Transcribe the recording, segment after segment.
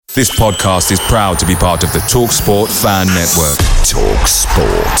This podcast is proud to be part of the TalkSport Fan Network.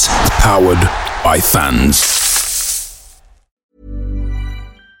 TalkSport. Powered by fans.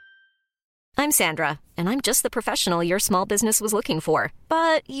 I'm Sandra, and I'm just the professional your small business was looking for.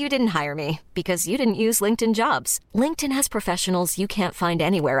 But you didn't hire me because you didn't use LinkedIn Jobs. LinkedIn has professionals you can't find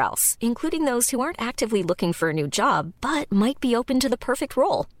anywhere else, including those who aren't actively looking for a new job, but might be open to the perfect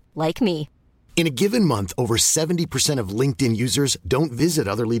role, like me. In a given month, over 70% of LinkedIn users don't visit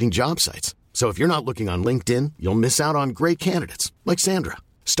other leading job sites. So if you're not looking on LinkedIn, you'll miss out on great candidates like Sandra.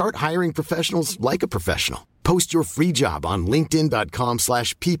 Start hiring professionals like a professional. Post your free job on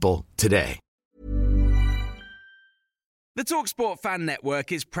linkedin.com/people today. The TalkSport Fan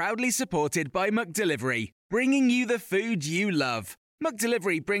Network is proudly supported by McDelivery, bringing you the food you love.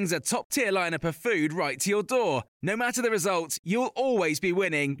 McDelivery brings a top-tier lineup of food right to your door. No matter the result, you'll always be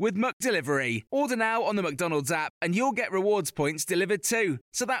winning with McDelivery. Order now on the McDonald's app and you'll get rewards points delivered too.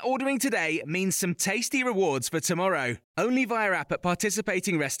 So that ordering today means some tasty rewards for tomorrow. Only via app at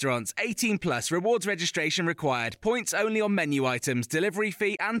participating restaurants. 18 plus. Rewards registration required. Points only on menu items. Delivery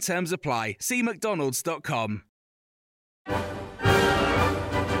fee and terms apply. See mcdonalds.com.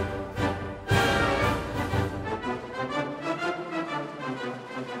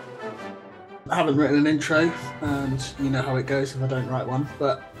 I haven't written an intro, and you know how it goes if I don't write one.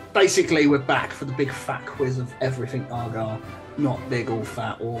 But basically, we're back for the big fat quiz of everything Argyle. Not big or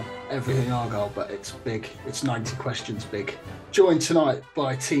fat or everything Argyle, but it's big. It's 90 questions big. Joined tonight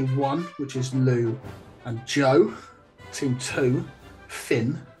by Team 1, which is Lou and Joe. Team 2,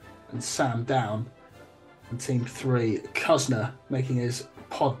 Finn and Sam Down. And Team 3, Cuzner, making his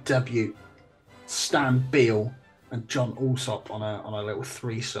pod debut. Stan Beale and John Alsop on a little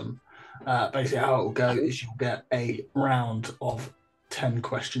threesome. Basically, how it will go is you'll get a round of 10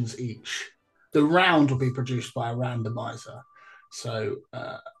 questions each. The round will be produced by a randomizer. So,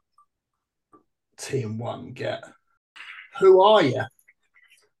 Team 1 get. Who are you?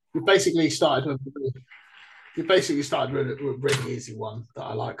 You basically started with a really easy one that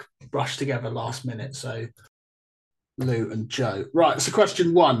I brushed together last minute. So, Lou and Joe. Right, so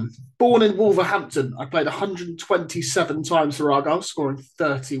question 1. Born in Wolverhampton, I played 127 times for Argyle, scoring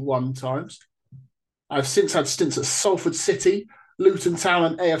 31 times. I've since had stints at Salford City, Luton Town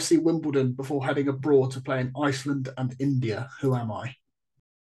and AFC Wimbledon before heading abroad to play in Iceland and India. Who am I?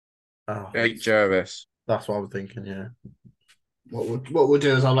 Jake Jervis. That's what I was thinking, yeah. What we'll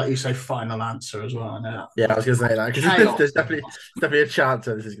do is I'll let you say final answer as well. I know. Yeah, I was going to say that, because there's definitely a chance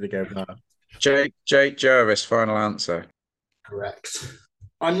that this is going to go bad. Jake Jervis, final answer. Correct.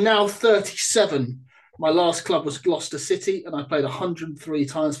 I'm now 37. My last club was Gloucester City, and I played 103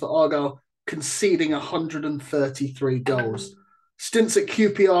 times for Argyle, conceding 133 goals. Stints at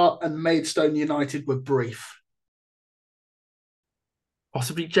QPR and Maidstone United were brief.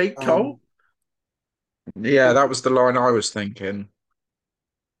 Possibly Jake Cole? Yeah, that was the line I was thinking.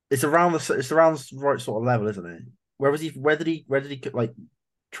 It's around the right sort of level, isn't it? Where did he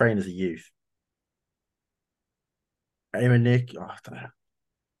train as a youth? Him and Nick, I don't know.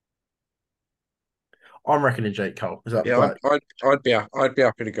 I'm reckoning Jake Cole. Is that I'd be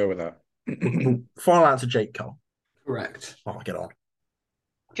happy to go with that. Final answer, Jake Cole. Correct. Oh, get on.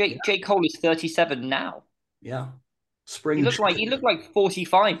 Jake Cole is 37 now. Yeah. Spring. He looked like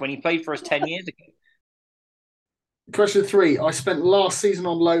 45 when he played for us 10 years ago. Question 3. I spent last season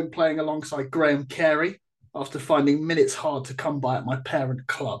on loan playing alongside Graham Carey after finding minutes hard to come by at my parent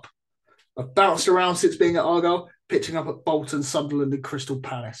club. I've bounced around since being at Argyle, pitching up at Bolton, Sunderland and Crystal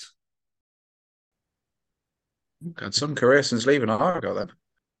Palace. Had some career since leaving Argyle then.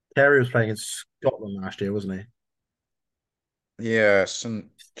 Carey was playing in Scotland last year, wasn't he? Yeah, St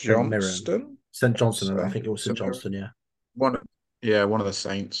Johnstone. St Johnstone, I think it was St Johnstone, yeah. One of the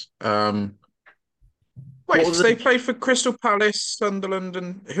Saints. Wait, so they played for Crystal Palace, Sunderland,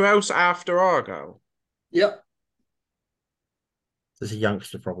 and who else after Argyle? Yep. There's a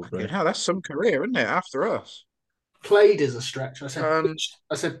youngster, probably. Hell, that's some career, isn't it? After us. Played is a stretch. I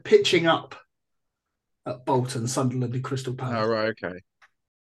said pitching up at Bolton, Sunderland, and Crystal Palace. Oh, right, okay.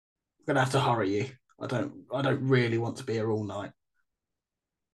 I'm gonna have to hurry you. I don't really want to be here all night.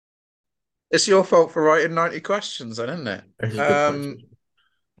 It's your fault for writing 90 questions, then, isn't it?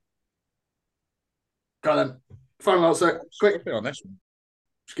 Go on then. Final answer. Quick. On this one.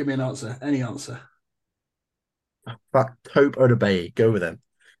 Just give me an answer. Any answer. But Hope Odabayi. Go with him.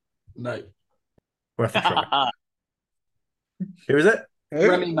 No. Worth a try. Who is it?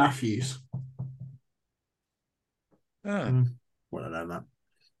 Remy Matthews. Oh. Well, I know that.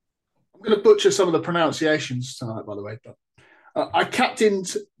 I'm going to butcher some of the pronunciations tonight, by the way. But I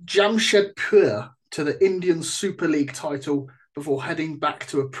captained Jamshedpur to the Indian Super League title before heading back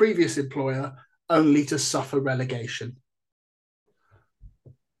to a previous employer only to suffer relegation?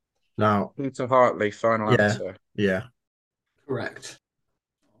 Now, Peter Hartley, final answer. Yeah. Correct.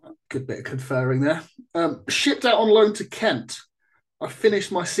 Good bit of conferring there. Shipped out on loan to Kent. I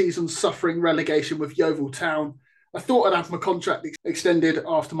finished my season suffering relegation with Yeovil Town. I thought I'd have my contract extended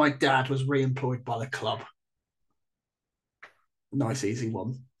after my dad was re-employed by the club. Nice, easy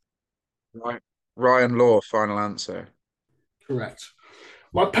one. Right. Ryan Law, final answer. Correct.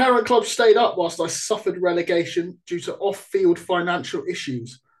 My parent club stayed up whilst I suffered relegation due to off-field financial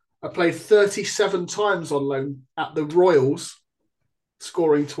issues. I played 37 times on loan at the Royals,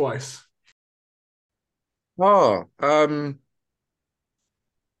 scoring twice. Oh,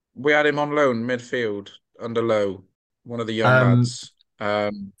 we had him on loan midfield under Low, one of the young lads.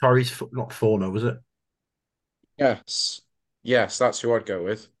 Tyrese, not Forner, was it? Yes, that's who I'd go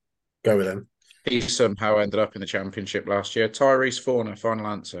with. Go with him. He somehow ended up in the Championship last year. Tyrese Forner, final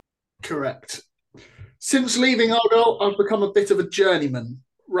answer. Correct. Since leaving Argyle, I've become a bit of a journeyman,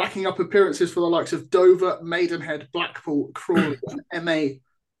 racking up appearances for the likes of Dover, Maidenhead, Blackpool, Crawley, and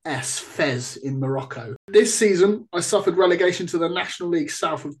MAS Fez in Morocco. This season, I suffered relegation to the National League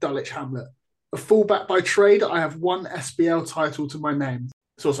south of Dulwich Hamlet. A fullback by trade, I have one SBL title to my name.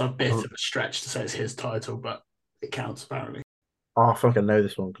 It's also a bit of a stretch to say it's his title, but it counts apparently. Oh, I think I know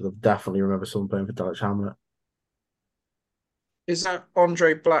this one because I definitely remember someone playing for Dulwich Hamlet. Is that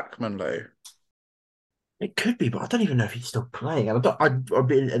Andre Blackman, Lou? It could be, but I don't even know if he's still playing. And I'd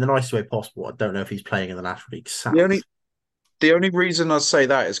be in the nicest way possible. I don't know if he's playing in the National League South. The only reason I say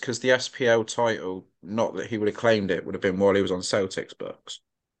that is because the SPL title, not that he would have claimed it, would have been while he was on Celtic's books.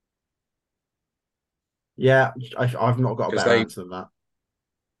 Yeah, I've not got a better answer than that.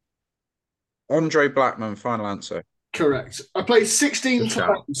 Andre Blackman, final answer. Correct. I played 16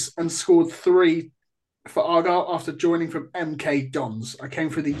 times and scored 3 for Argyle after joining from MK Dons. I came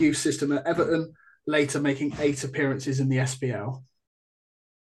through the youth system at Everton, later making 8 appearances in the SPL.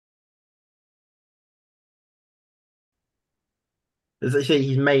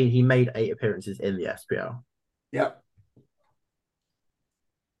 He made 8 appearances in the SPL. Yep.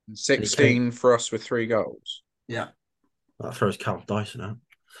 16 for us with 3 goals. Yeah. That throws Cal Dyson out.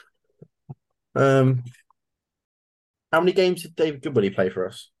 How many games did David Goodwillie play for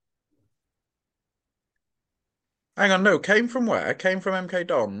us? Hang on, no. Came from where? Came from MK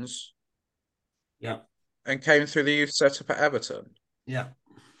Dons. Yeah. And came through the youth setup at Everton. Yeah.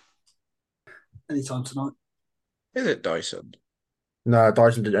 Anytime tonight. Is it Dyson? No,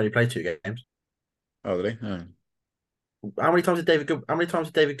 Dyson did only play 2 games. Oh, did he? Oh. How many times did David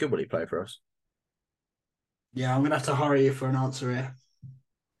Goodwillie play for us? Yeah, I'm going to have to hurry you for an answer here.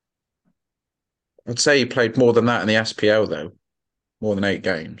 I'd say he played more than that in the SPL, though. More than 8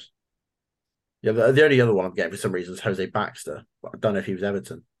 games. Yeah, the only other one I'm getting for some reason is Jose Baxter. But I don't know if he was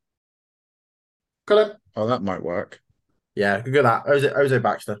Everton. Got him. Oh, that might work. Yeah, good at that. Jose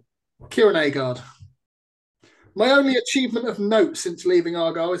Baxter. Kieran Agard. My only achievement of note since leaving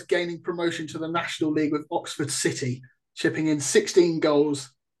Argyle is gaining promotion to the National League with Oxford City, chipping in 16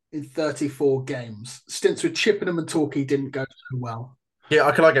 goals in 34 games. Stints with Chippenham and Torquay didn't go so well. Yeah,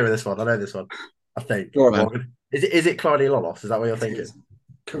 I go with this one. I know this one. I think. Go on, then. Is it Claudia Lolos? Is that what you're thinking?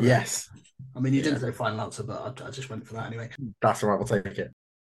 Correct. Yes. I mean, you didn't say final answer, but I just went for that anyway. That's all right. We'll take it.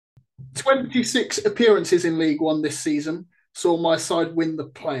 26 appearances in League One this season saw my side win the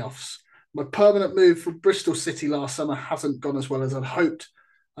playoffs. My permanent move from Bristol City last summer hasn't gone as well as I'd hoped.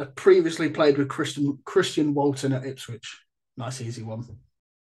 I'd previously played with Christian Walton at Ipswich. Nice, easy one.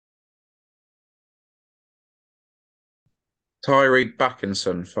 Tyree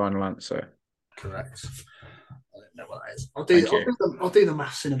Backinson, final answer. Correct. I don't know what that is. I'll do the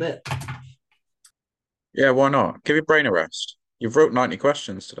maths in a bit. Yeah, why not? Give your brain a rest. You've wrote 90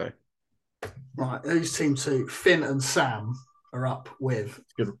 questions today. Right, who's team 2? Finn and Sam are up with.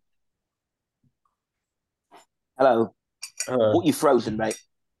 Good. Hello. What you frozen, mate?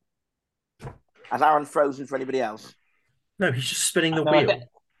 Has Aaron frozen for anybody else? No, he's just spinning the wheel. I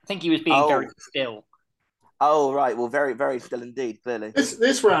think he was being very still. Oh, right. Well, very, very still indeed, clearly.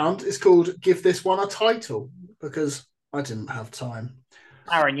 This round is called Give This One a Title because I didn't have time.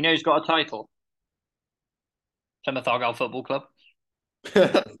 Aaron, you know who's got a title? Plymouth Argyle Football Club.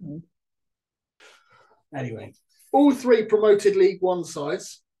 Anyway, all 3 promoted League One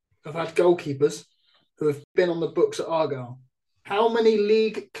sides have had goalkeepers who have been on the books at Argyle. How many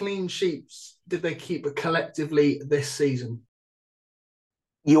league clean sheets did they keep collectively this season?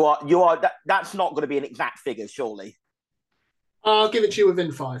 You are. That's not going to be an exact figure, surely. I'll give it to you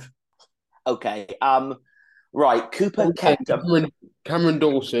within 5. Okay. Right. Cooper kept Cameron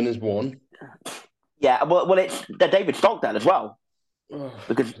Dawson is 1. Yeah, well, they're David Stockdale as well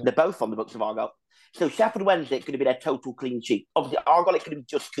because they're both on the books of Argyle. So Sheffield Wednesday going to be their total clean sheet. Obviously, Argyle it's going to be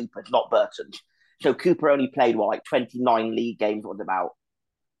just Cooper, not Burton. So Cooper only played 29 league games. What about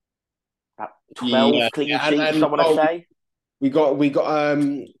 12 clean sheets? I want to say. We got.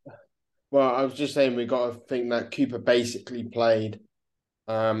 Well, I was just saying we got to think that Cooper basically played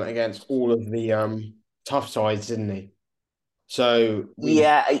against all of the tough sides, didn't he? So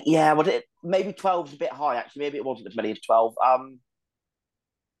yeah. Was it maybe 12 is a bit high actually? Maybe it wasn't as many as 12. I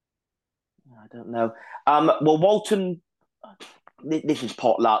don't know. Well, Walton. This is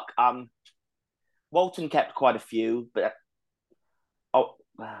potluck. Walton kept quite a few, but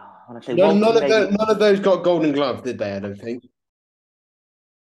when I say none Walton, of those got Golden Glove, did they? I don't think.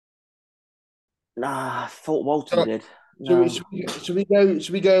 Nah, I thought Walton did. No. Should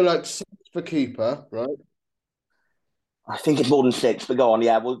we go like 6 for Cooper, right? I think it's more than 6, but go on.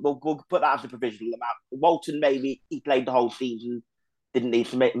 Yeah, we'll put that as a provisional amount. Walton maybe he played the whole season, didn't he?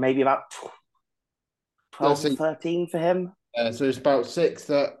 So maybe about 12, 13 for him. So it's about 6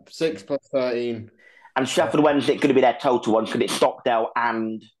 plus 13. And Sheffield Wednesday going to be their total ones because it's Stockdale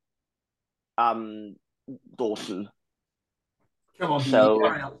and Dawson. Come on,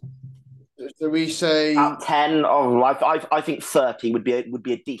 so we say about 10. Oh, I think 30 would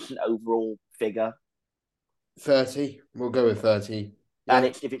be a decent overall figure. 30. We'll go with 30. Yeah. And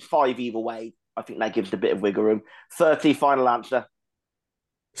if it's 5 either way, I think that gives a bit of wiggle room. 30, final answer.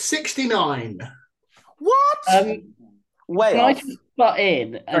 69. What? Way Can off. I just butt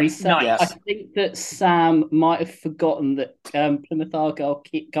in and say I think that Sam might have forgotten that Plymouth Argyle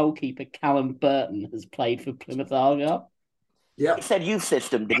goalkeeper Callum Burton has played for Plymouth Argyle. Yeah, it said youth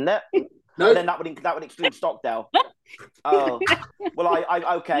system, didn't it? No, and then that would exclude Stockdale. Oh, well,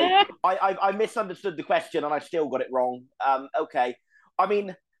 I misunderstood the question and I still got it wrong. Okay, I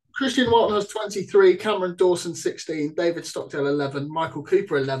mean, Christian Walton has 23, Cameron Dawson 16, David Stockdale 11, Michael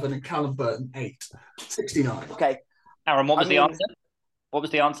Cooper 11, and Callum Burton 8. 69. Okay. Aaron, what was the answer? What was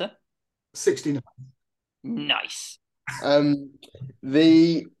the answer? 69. Nice. I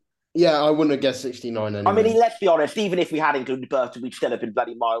wouldn't have guessed 69 anyway. I mean, let's be honest, even if we had included Burton, we'd still have been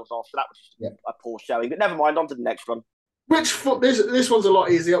bloody miles off. So that was just a poor showing. But never mind, on to the next one. This one's a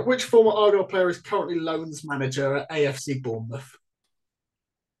lot easier. Which former Argyle player is currently loans manager at AFC Bournemouth?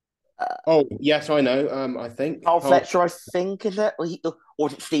 Yes, I know. I think Carl Fletcher, I think, is it? Or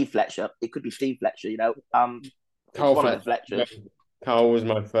is it Steve Fletcher? It could be Steve Fletcher, you know. Carl Fletcher. Carl was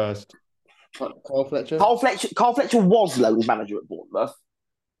my first. Carl Fletcher? Carl Fletcher was loans manager at Bournemouth.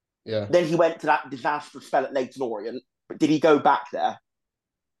 Yeah. Then he went to that disastrous spell at Leyton Orient. But did he go back there?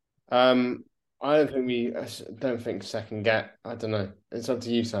 I don't think second get. I don't know. It's up to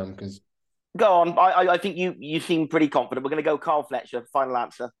you, Sam. Because go on. I think you seem pretty confident. We're going to go Carl Fletcher. Final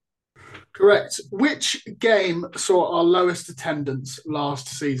answer. Correct. Which game saw our lowest attendance last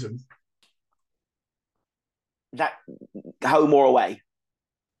season? Is that home or away?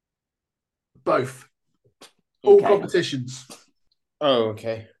 Both. All competitions. Oh,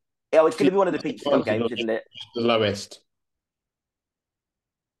 okay. Yeah, it's going to be one of the Pizza Cup games, isn't it? The lowest.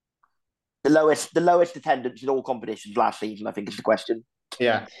 The lowest attendance in all competitions last season, I think, is the question.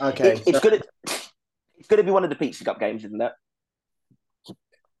 Yeah. Okay. It's going to be one of the Pizza Cup games, isn't it?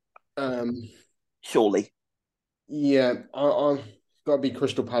 Surely. Yeah, I've got to be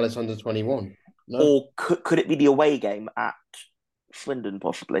Crystal Palace under 21. No? Or could it be the away game at Swindon,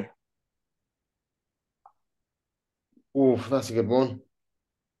 possibly? Oh, that's a good one.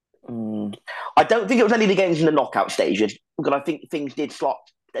 I don't think it was any of the games in the knockout stages, because I think attendance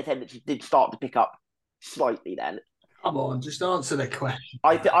did start to pick up slightly then. Come on, just answer the question.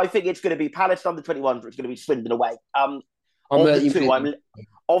 I think it's going to be Palace under 21, or it's going to be Swindon away. Of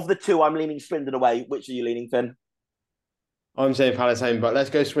the two, I'm leaning Swindon away. Which are you leaning, Finn? I'm saying Palace home, but let's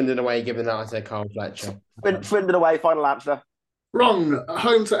go Swindon away, given that I say Carl Fletcher. Swindon away, final answer. Wrong.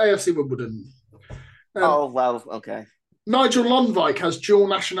 Home to AFC Wimbledon. Okay. Nigel Lonvike has dual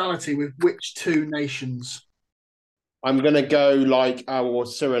nationality with which two nations? I'm going to go like our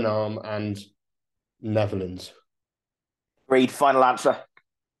Suriname and Netherlands. Agreed, final answer.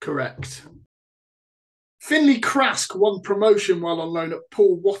 Correct. Finley Crask won promotion while on loan at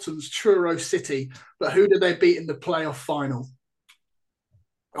Paul Watton's Truro City, but who did they beat in the playoff final?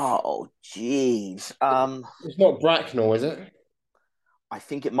 Oh, jeez. It's not Bracknell, is it? I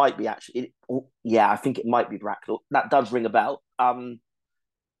think it might be actually. I think it might be Bracknell. That does ring a bell.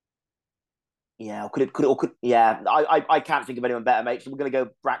 Yeah, I can't think of anyone better, mate. So we're going to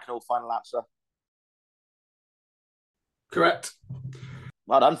go Bracknell. Final answer. Correct.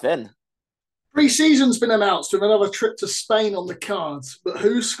 Well done, Finn. Pre-season's been announced with another trip to Spain on the cards, but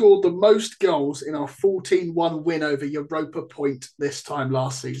who scored the most goals in our 14-1 win over Europa Point this time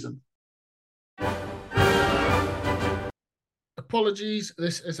last season? Apologies,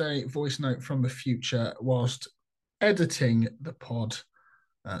 this is a voice note from the future. Whilst editing the pod,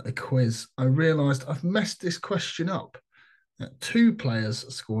 the quiz, I realised I've messed this question up. 2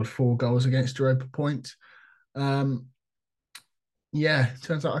 players scored 4 goals against Europa Point. Turns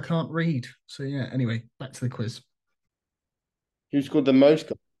out I can't read. So anyway, back to the quiz. Who scored the most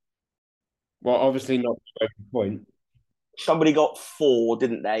goals? Well, obviously not Europa Point. Somebody got 4,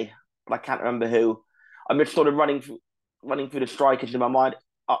 didn't they? But I can't remember who. I'm just sort of running through the strikers in my mind.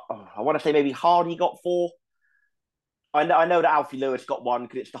 I want to say maybe Hardy got 4. I know that Alfie Lewis got 1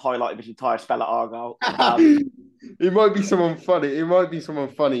 because it's the highlight of his entire spell at Argyle. It might be someone funny.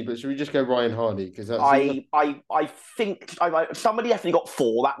 But should we just go Ryan Hardy? Because I think somebody definitely got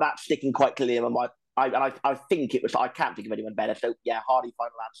 4. That's sticking quite clearly in my mind. I think it was. I can't think of anyone better. So Hardy,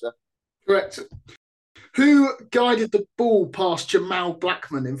 final answer. Correct. Who guided the ball past Jamal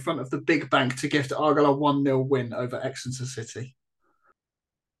Blackman in front of the Big Bank to gift Argyle a 1-0 win over Exeter City?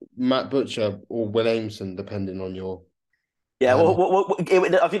 Matt Butcher or Will Ameson, depending on your. Yeah,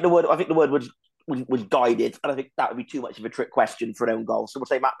 I think the word was guided, and I think that would be too much of a trick question for an own goal. So we'll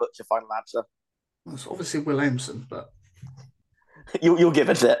say Matt Butcher, final answer. That's obviously Will Ameson, but you'll give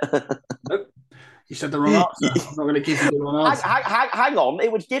us it. Nope. You said the wrong answer. I'm not going to give you the wrong answer. Hang on.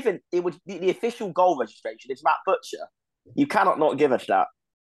 It was the official goal registration. It's Matt Butcher. You cannot not give us that.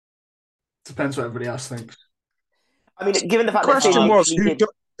 Depends what everybody else thinks. I mean, given the fact the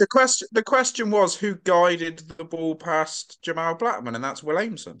question was who guided the ball past Jamal Blackman, and that's Will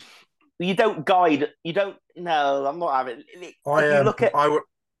Ameson. You don't guide. You don't. No, I'm not having. I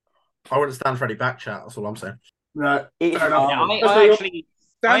wouldn't stand for any back chat. That's all I'm saying. Right. I actually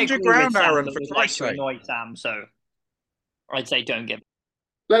stand your ground, Aaron. For Christ's sake, to annoy Sam, so I'd say don't give.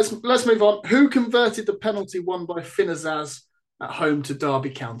 Let's move on. Who converted the penalty won by Finnazaz at home to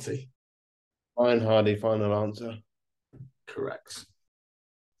Derby County? Ryan Hardy, final answer. Correct.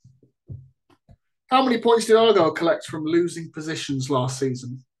 How many points did Argyle collect from losing positions last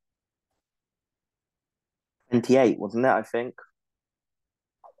season? 28, wasn't it? I think.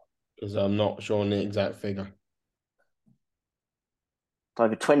 Because I'm not sure on the exact figure. It's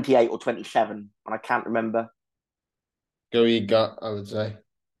either 28 or 27, and I can't remember. Go your gut, I would say.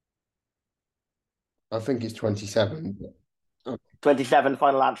 I think it's 27. 27,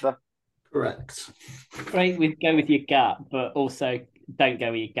 final answer. Correct. Great, we go with your gut, but also don't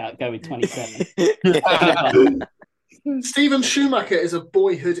go with your gut. Go with 27. Stephen Schumacher is a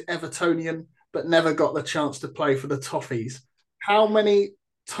boyhood Evertonian, but never got the chance to play for the Toffees. How many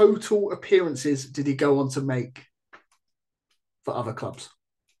total appearances did he go on to make for other clubs?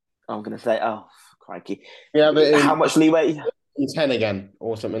 I'm going to say, crikey. Yeah, but how much leeway? 10 again,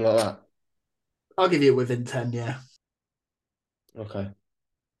 or something like that. I'll give you within 10, yeah. Okay.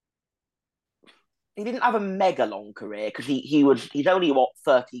 He didn't have a mega long career because he's only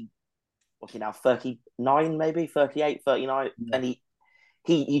 30, what's he now, 39 maybe, 38, 39, and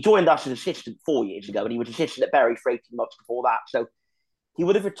he joined us as assistant 4 years ago, and he was assistant at Bury for 18 months before that, so he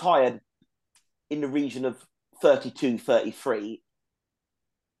would have retired in the region of 32, 33,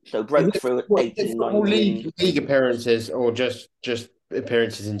 so broke through at 18, 19. League appearances or just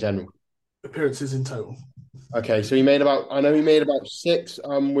appearances in general? Appearances in total. Okay, so he made about 6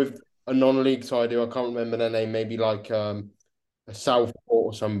 with a non-league side who I can't remember their name, maybe like a Southport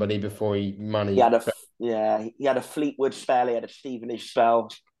or somebody before he managed. He had a Fleetwood spell, he had a Stevenage spell.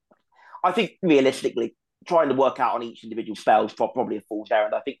 I think realistically, trying to work out on each individual spell is probably a fool's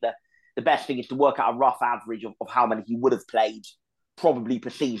errand. I think the best thing is to work out a rough average of how many he would have played probably per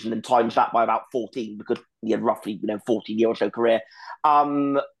season and times that by about 14 because he had roughly 14-year or so career.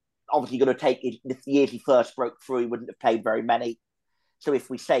 Obviously, you're going to take the years he first broke through, he wouldn't have played very many. So if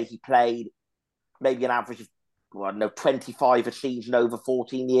we say he played maybe an average of 25 a season over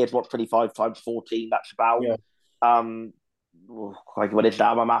 14 years, what's 25 times 14? That's about what is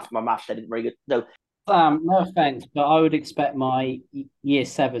that? My maths didn't very good. No. No offense, but I would expect my year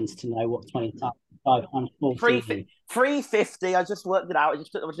sevens to know what 25 times 14 350. I just worked it out.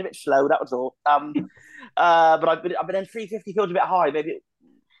 I was a bit slow. That was all. But I've been in 350 feels a bit high. Maybe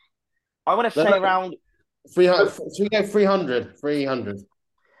I want to say around 300. So we go 300. 300.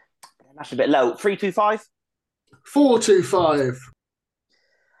 That's a bit low. 325. 425.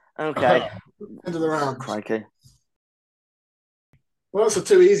 Okay. End of the round. Crikey. Well, that's the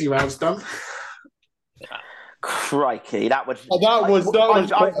 2 easy rounds done. Crikey, that was.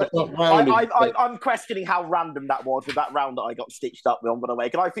 I'm questioning how random that was with that round that I got stitched up with on the way.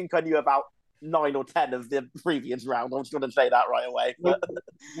 Because I think I knew about 9 or 10 of the previous round. I was going to say that right away. But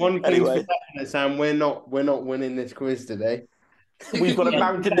one thing's for definite, Sam. We're not winning this quiz today. We've got a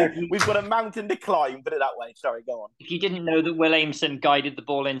mountain to climb. Put it that way. Sorry, go on. If you didn't know that Will Aimson guided the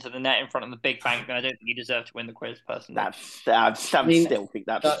ball into the net in front of the big bank, then I don't think you deserve to win the quiz, personally. Still think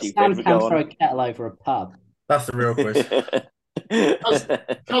that's stupid. Sam can throw a kettle over a pub. That's the real quiz.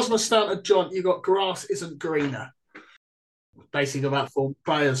 Cosmo Stanton, John, you got grass isn't greener. Basically about 4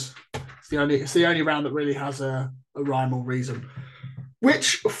 players. It's the only round that really has a rhyme or reason.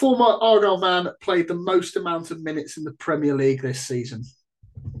 Which former Argyle man played the most amount of minutes in the Premier League this season?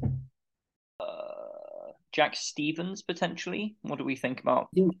 Jack Stevens, potentially. What do we think about?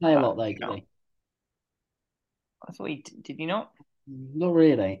 He didn't play a lot, though, did he? I thought he did. He not? Not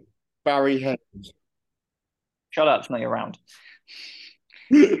really. Barry Hayes. Shut up! It's not your round.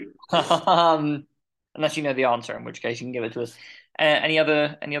 Unless you know the answer, in which case you can give it to us. Any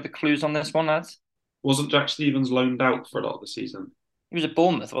other clues on this one, lads? Wasn't Jack Stevens loaned out for a lot of the season? He was at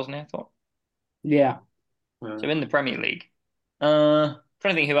Bournemouth, wasn't he? I thought. Yeah. So in the Premier League. Trying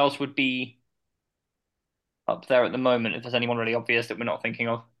to think who else would be up there at the moment, if there's anyone really obvious that we're not thinking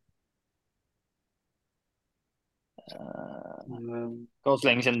of.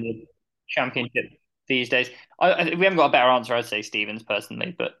 Gosling's in the Championship these days. We haven't got a better answer. I'd say Stevens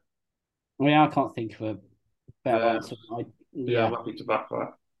personally, but I can't think of a better answer. I'm happy to back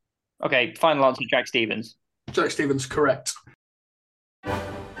that. Okay, final answer: Jack Stevens. Jack Stevens, correct.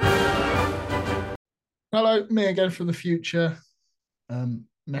 Hello, me again from the future.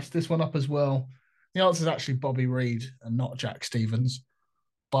 Messed this one up as well. The answer is actually Bobby Reid and not Jack Stevens.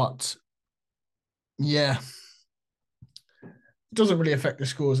 But yeah, it doesn't really affect the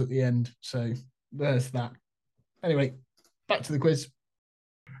scores at the end. So there's that. Anyway, back to the quiz.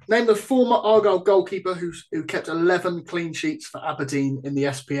 Name the former Argyle goalkeeper who kept 11 clean sheets for Aberdeen in the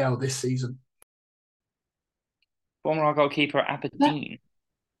SPL this season. Former Argyle keeper at Aberdeen.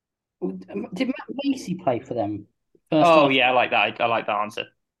 Did Matt Macy play for them? Yeah, I like that. I like that answer.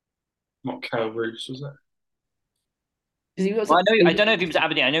 Not Kel Roos, was it? I don't know if he was at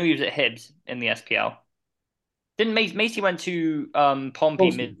Aberdeen. I know he was at Hibs in the SPL. Didn't Macy went to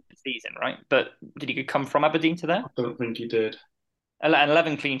Pompey mid-season, right? But did he come from Aberdeen to there? I don't think he did.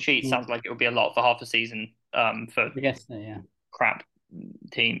 11 clean sheets sounds like it would be a lot for half a season for I guess so, yeah. crap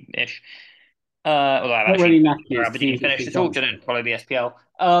team-ish. Although I've Not really Aberdeen finished at all, didn't follow the SPL.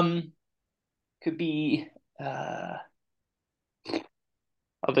 Could be other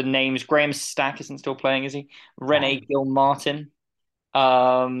names. Graham Stack isn't still playing, is he? Rene Gilmartin.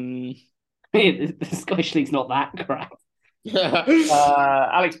 The Scottish League's not that crap.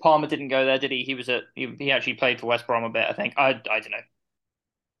 Alex Palmer didn't go there, did he? He actually played for West Brom a bit, I think. I don't know.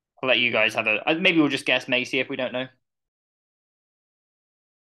 I'll let you guys have maybe we'll just guess Macy if we don't know.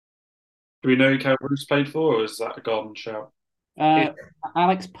 Do we know who Kel Roos played for, or is that a golden shout?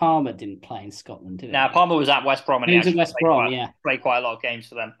 Alex Palmer didn't play in Scotland, did he? Nah, Palmer was at West Brom and he was at West Brom, played quite a lot of games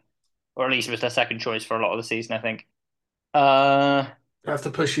for them. Or at least it was their second choice for a lot of the season, I think. I have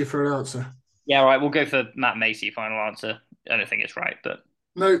to push you for an answer. Yeah, right. We'll go for Matt Macy, final answer. I don't think it's right, but...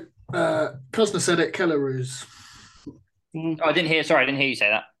 No, Cosner said it, Keller Roos. Oh, I didn't hear you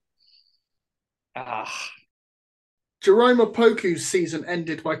say that. Jerome Opoku's season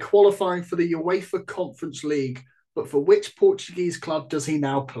ended by qualifying for the UEFA Conference League, but for which Portuguese club does he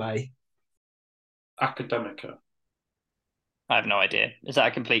now play? Academica. I have no idea. Is that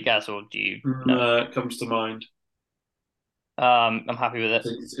a complete guess, or do you? No, it comes to mind. I'm happy with it.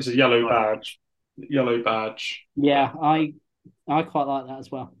 It's a yellow badge. Yellow badge. Yeah, I quite like that as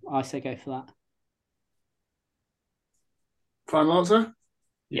well. I say go for that. Final answer?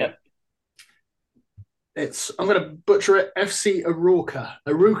 Yep. I'm going to butcher it, FC Arouca.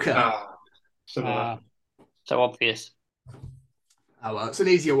 So obvious. Oh, well, it's an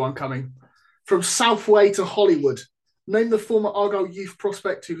easier one coming. From Southway to Hollywood, name the former Argyle youth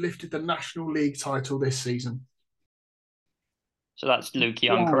prospect who lifted the National League title this season. So that's Luke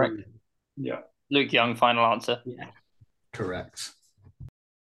Young, correct? Yeah. Luke Young, final answer. Yeah. Correct.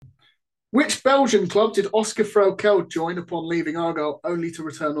 Which Belgian club did Oscar Frelkel join upon leaving Argyle, only to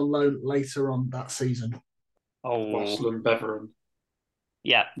return on loan later on that season? Waasland Beveren.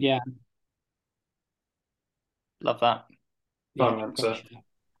 Yeah. Yeah. Love that. Final answer.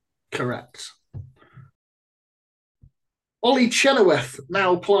 Correct. Ollie Chenoweth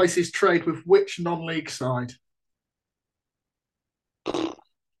now plies his trade with which non-league side?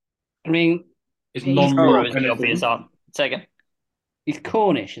 I mean, it's Truro is the obvious answer. Say again. He's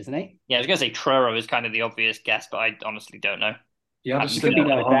Cornish, isn't he? Yeah, I was going to say Truro is kind of the obvious guess, but I honestly don't know. He had a stint at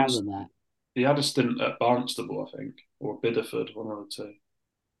that. He had a stint at Barnstable, I think, or Biddeford, one of the two.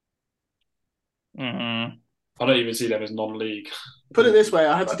 Mm-hmm. I don't even see them as non-league. Put it this way,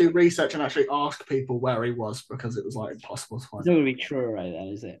 I had to do research and actually ask people where he was because it was like impossible to find. It's not going to be true right then,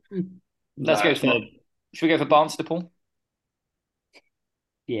 is it? Let's go for. Should we go for Barnstaple?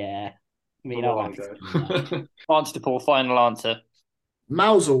 Yeah. I mean, I'll have Barnstaple, final answer.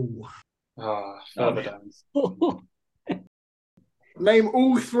 Mausel. Further down. Name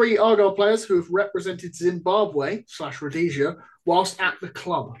all 3 Argyle players who have represented Zimbabwe/Rhodesia whilst at the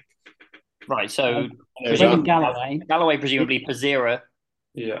club. Right, so Galloway. Galloway, presumably Pazira.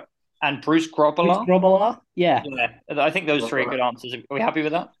 Yeah. And Bruce Grobbelaar? Yeah. I think those 3 are good answers. Are we happy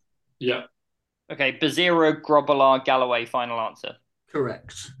with that? Yeah. Okay, Pazira, Grobbelaar, Galloway, final answer.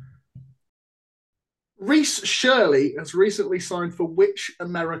 Correct. Reece Shirley has recently signed for which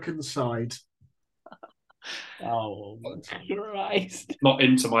American side? Oh, Christ. Not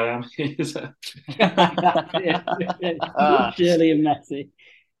into Miami, is it? Shirley and Messi.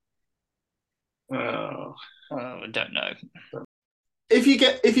 I don't know. If you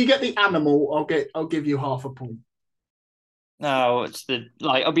get the animal, I'll give you half a point. No, it's the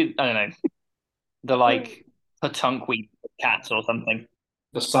I don't know. The Patunquet cats or something.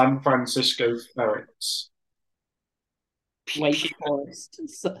 The San Francisco Ferrets. Wake Forest,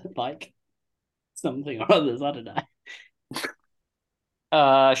 something or others. I don't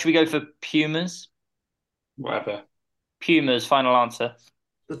know. Should we go for Pumas? Whatever. Pumas, final answer.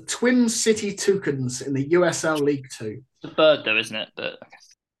 The Twin City Toucans in the USL League Two. It's a bird, though, isn't it? But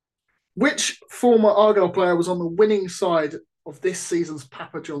which former Argyle player was on the winning side of this season's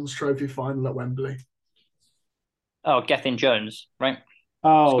Papa John's Trophy final at Wembley? Oh, Gethin Jones, right?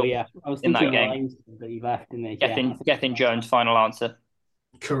 Oh, yeah. I was in thinking that game. But he left, didn't he? Gethin Jones, final answer.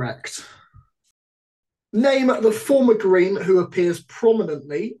 Correct. Name the former Green who appears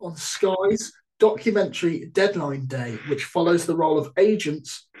prominently on Sky's documentary Deadline Day, which follows the role of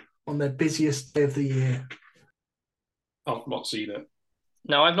agents on their busiest day of the year. I've not seen it.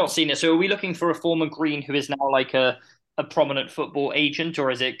 No, I've not seen it. So are we looking for a former Green who is now like a prominent football agent,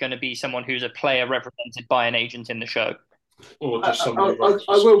 or is it going to be someone who's a player represented by an agent in the show? Or just I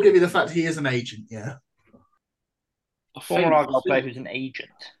will give you the fact he is an agent, yeah. A former Argyle player who's an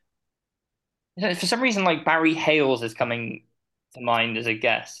agent. For some reason, Barry Hales is coming to mind as a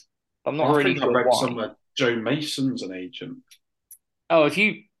guess. I'm not really sure I read why. somewhere Joe Mason's an agent. Oh, if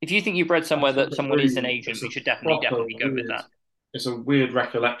you think you've read somewhere that someone is an agent, we should definitely go with that. It's a weird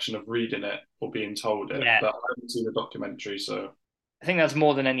recollection of reading it or being told it, Yeah. but I haven't seen the documentary, so I think that's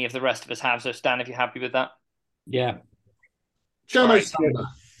more than any of the rest of us have. So, Stan, if you're happy with that. Yeah. Jono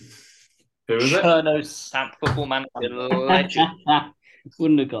Samba. Who is it? Jono Samp, football manager, legend.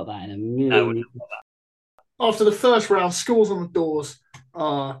 Wouldn't have got that in a million. After the first round, scores on the doors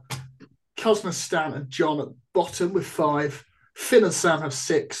are Cosmo, Stan and John at bottom with 5. Finn and Sam have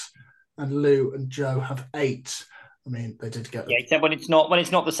 6. And Lou and Joe have 8. I mean, they did get them. Yeah, except when it's not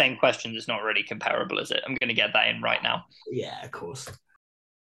the same questions, it's not really comparable, is it? I'm going to get that in right now. Yeah, of course.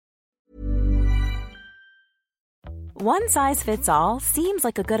 One size fits all seems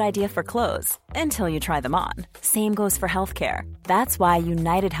like a good idea for clothes until you try them on. Same goes for healthcare. That's why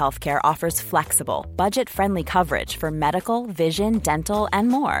United Healthcare offers flexible, budget-friendly coverage for medical, vision, dental, and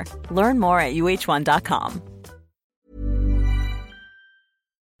more. Learn more at uh1.com.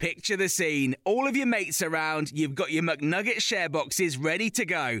 Picture the scene. All of your mates around, you've got your McNugget share boxes ready to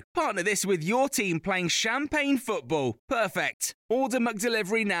go. Partner this with your team playing champagne football. Perfect. Order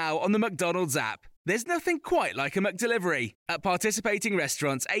McDelivery now on the McDonald's app. There's nothing quite like a McDelivery. At participating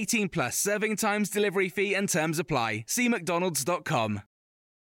restaurants, 18 plus serving times, delivery fee and terms apply. See mcdonalds.com.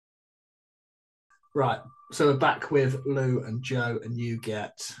 Right, so we're back with Lou and Joe, and you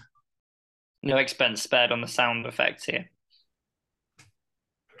get... No expense spared on the sound effects here.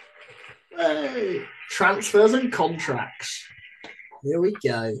 Hey, transfers and contracts. Here we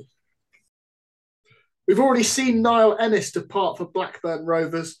go. We've already seen Niall Ennis depart for Blackburn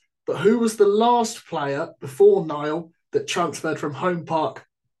Rovers, but who was the last player before Niall that transferred from Home Park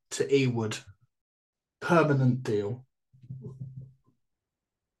to Ewood? Permanent deal.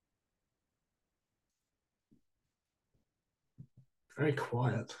 Very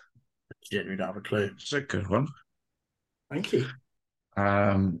quiet. Genuinely don't have a clue. It's a good one. Thank you.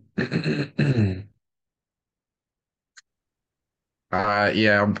 Yeah,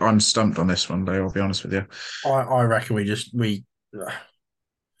 I'm stumped on this one, though. I'll be honest with you. I reckon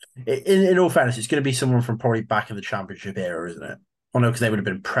in all fairness, it's going to be someone from probably back in the Championship era, isn't it? Oh no, because they would have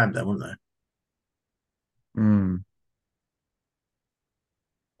been Prem then, wouldn't they?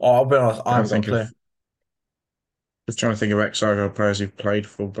 Oh, I'll be honest, I haven't got a clue. Just trying to think of ex-Argyle players who've played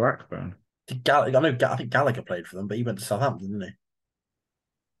for Blackburn. I think Gallagher played for them, but he went to Southampton, didn't he?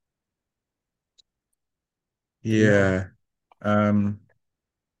 Yeah.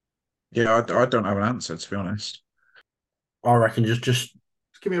 Yeah, I don't have an answer, to be honest. I reckon just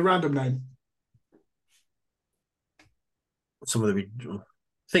give me a random name. Some of the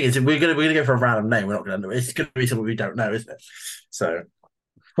thing is, we're gonna go for a random name. We're not gonna know. It's gonna be someone we don't know, isn't it? So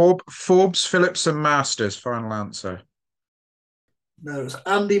Forbes, Phillips, and Masters. Final answer. No, it was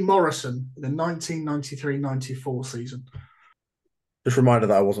Andy Morrison in the 1993-94 season. Just a reminder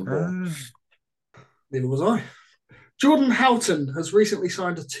that I wasn't born. Neither was I. Jordan Houghton has recently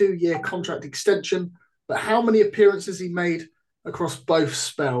signed a 2-year contract extension, but how many appearances he made across both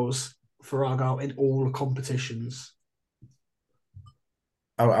spells for Argyle in all competitions?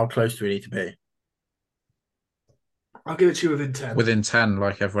 How close do we need to be? I'll give it to you within 10. Within 10,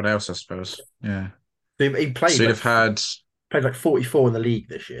 like everyone else, I suppose. Yeah. He played. So played like 44 in the league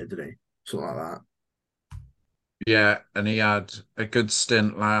this year, didn't he? Something like that. Yeah, and he had a good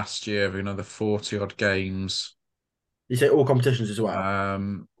stint last year of another 40 odd games. You say all competitions as well?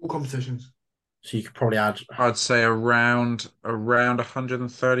 All competitions. So you could probably add. I'd say around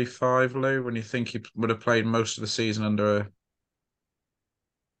 135, Lou, when you think he would have played most of the season under a.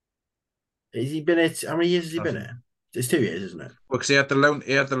 Has he been it? How many years has he been here? It's 2 years, isn't it? Well, because he had the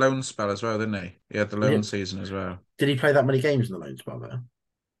loan spell as well, didn't he? He had the loan season as well. Did he play that many games in the loan spell though?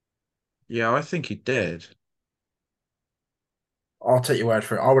 Yeah, I think he did. I'll take your word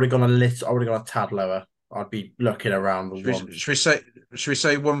for it. I would have gone a tad lower. I'd be looking around the one. Should we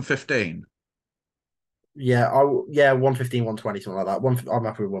say 115? Yeah, 115, 120, something like that. I'm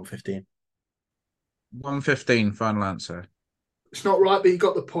happy with 115. 115, final answer. It's not right, but you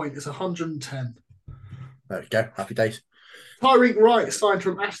got the point. It's 110. There we go. Happy days. Tyreek Wright signed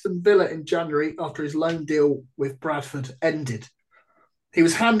from Aston Villa in January after his loan deal with Bradford ended. He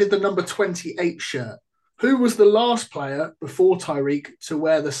was handed the number 28 shirt. Who was the last player before Tyreek to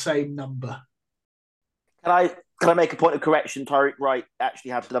wear the same number? Can I make a point of correction? Tyreek Wright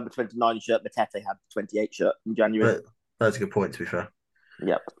actually had the number 29 shirt. Matete had the 28 shirt in January. That's a good point, to be fair.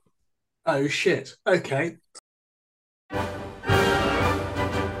 Yep. Oh, shit. Okay.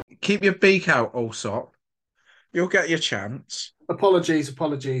 Keep your beak out, Allsop. You'll get your chance. Apologies.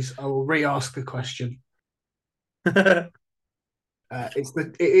 I will re-ask the question. It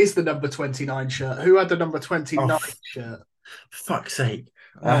is the number 29 shirt. Who had the number 29 shirt? Fuck's sake.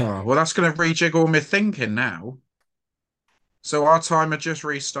 Well, that's going to rejiggle my thinking now. So our timer just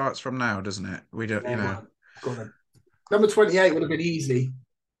restarts from now, doesn't it? We don't, Go on. Number 28 would have been easy.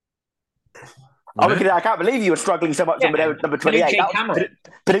 I can't believe you were struggling so much on number 28.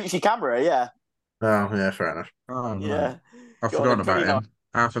 Panucci Camera, yeah. Oh, yeah, fair enough. Oh, no. Yeah. I've forgotten about him.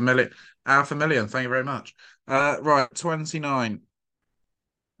 Half a million. Thank you very much. Right, 29.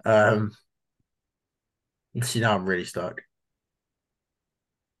 See, now I'm really stuck.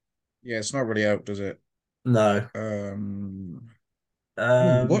 Yeah, it's not really out, does it? No.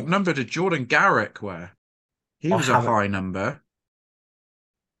 What number did Jordan Garrick wear? He was a high number.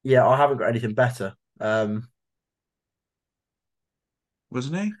 Yeah, I haven't got anything better. Wasn't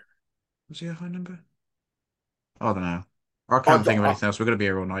he? Was he a high number? I don't know. I can't think of anything else. We're going to be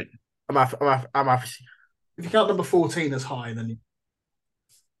here all night. I'm happy. If you count number 14 as high, then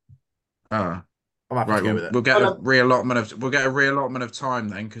I'm happy to go with it. We'll get a reallotment of time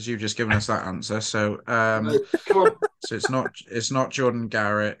then, because you've just given us that answer. So so it's not Jordan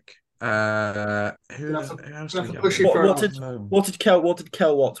Garrick. Who else did we get? What did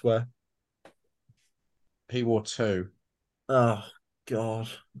Kel Watts wear? He wore 2. Oh God.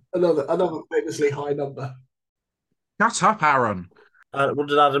 Another famously high number. Shut up, Aaron. What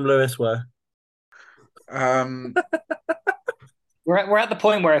did Adam Lewis wear? We're at the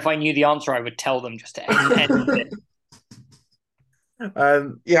point where if I knew the answer, I would tell them just to end it.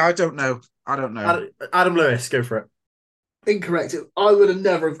 Yeah, I don't know. Adam Lewis, go for it. Incorrect. I would have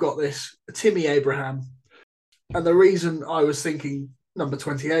never have got this. Timmy Abraham. And the reason I was thinking number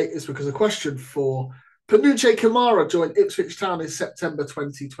 28 is because a question for Panucci Kamara joined Ipswich Town in September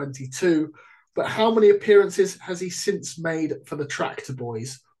 2022. But how many appearances has he since made for the Tractor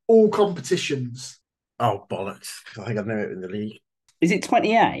Boys? All competitions. Oh, bollocks. I think I've known it in the league. Is it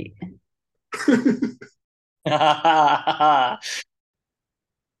 28?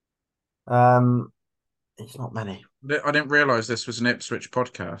 It's not many. I didn't realise this was an Ipswich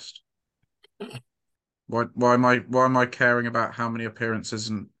podcast. Why am I caring about how many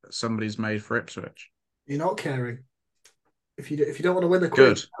appearances somebody's made for Ipswich? You're not caring. If you don't want to win the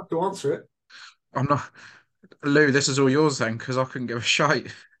quiz, you have to answer it. I'm not. Lou, this is all yours then, because I couldn't give a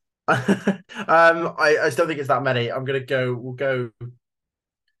shite. I still think it's that many. I'm gonna go.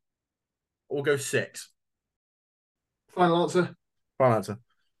 We'll go 6. Final answer. Final answer.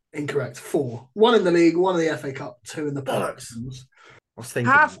 Incorrect. 4. 1 in the league, 1 in the FA Cup, 2 in the Bollocks. I was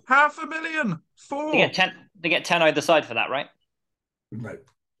thinking half a million. 4. They get 10. They get 10 either side for that, right? No.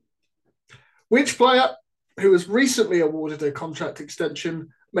 Which player who was recently awarded a contract extension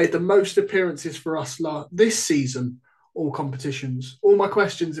made the most appearances for us this season? All competitions. All my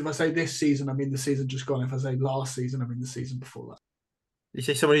questions, if I say this season, I mean the season just gone. If I say last season, I mean the season before that. You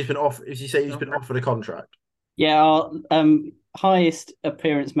say someone who's been off? If you say he's been offered a contract? Yeah, our highest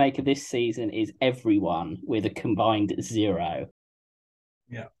appearance maker this season is everyone with a combined 0.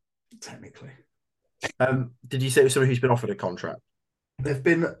 Yeah, technically. Did you say it was someone who's been offered a contract? They've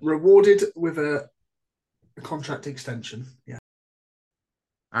been rewarded with a contract extension. Yeah.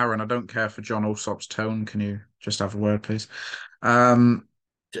 Aaron, I don't care for John Alsop's tone. Can you just have a word, please? I'm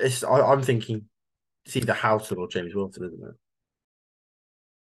thinking it's either Houghton or James Wilson, isn't it?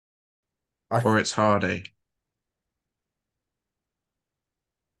 Or it's Hardy.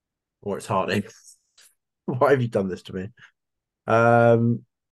 Or it's Hardy. Why have you done this to me?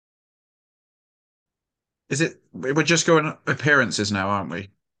 Is it? We're just going appearances now, aren't we?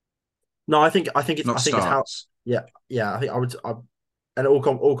 No, I think it's not starts. Yeah. I think I would. And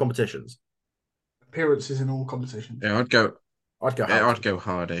all competitions. Appearances in all competitions. Yeah, I'd go Hardy.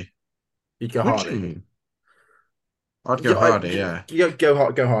 You'd go Hardy. I'd go Hardy. Yeah. Go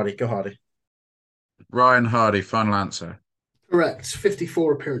Hardy. Ryan Hardy. Final answer. Correct.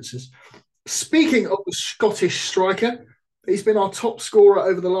 54 appearances. Speaking of the Scottish striker, he's been our top scorer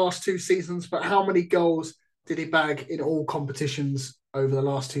over the last 2 seasons. But how many goals did he bag in all competitions over the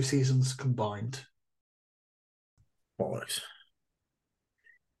last 2 seasons combined? Bollocks.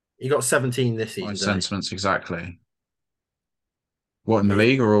 He got 17 this season. My sentiments exactly. What, in the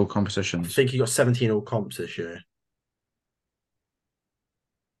league or all competitions? I think he got 17 all comps this year.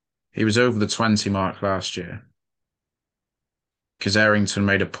 He was over the 20 mark last year. Because Errington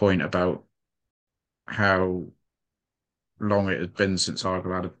made a point about how long it had been since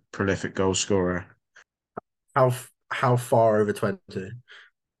Argyle had a prolific goal scorer. How far over 20?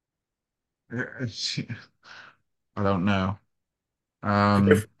 I don't know. How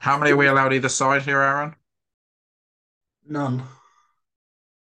many are we allowed either side here, Aaron? None.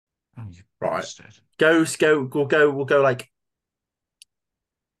 Oh, right. We'll go like.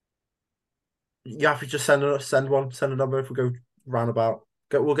 You have to just send a number if we go roundabout.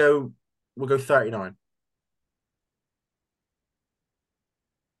 We'll go 39.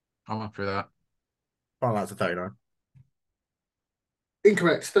 I'm happy with that. Oh, that's a 39.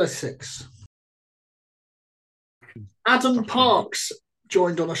 Incorrect. 36. Adam Parks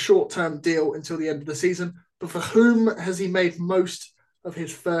joined on a short-term deal until the end of the season, but for whom has he made most of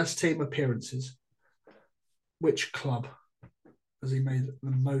his first-team appearances? Which club has he made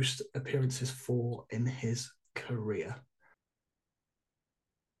the most appearances for in his career?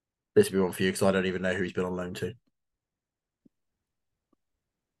 This will be one for you because I don't even know who he's been on loan to.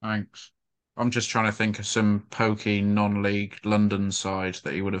 Thanks. I'm just trying to think of some pokey non-league London side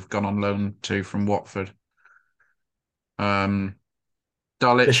that he would have gone on loan to from Watford.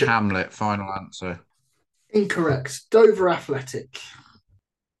 Dulwich Hamlet, final answer. Incorrect. Dover Athletic.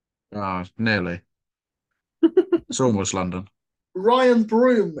 Nearly. It's almost London. Ryan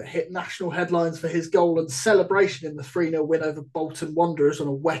Broom hit national headlines for his goal and celebration in the 3-0 win over Bolton Wanderers on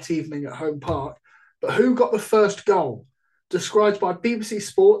a wet evening at Home Park. But who got the first goal? Described by BBC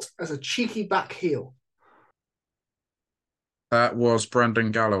Sport as a cheeky back heel. That was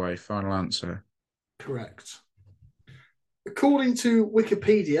Brendan Galloway, final answer. Correct. According to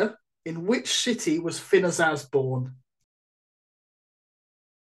Wikipedia, in which city was Finn Azaz born?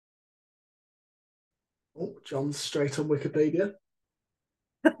 Oh, John's straight on Wikipedia.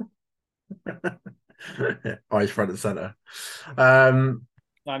 Eyes front and centre. I'm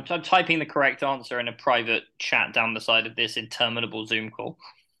typing the correct answer in a private chat down the side of this interminable Zoom call.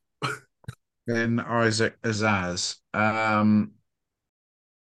 In Isaac Azaz.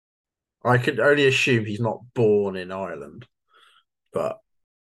 I could only assume he's not born in Ireland, but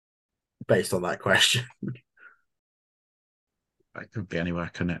based on that question. It could be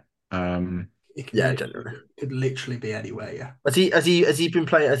anywhere, couldn't it? Generally. It could literally be anywhere, yeah. Has he been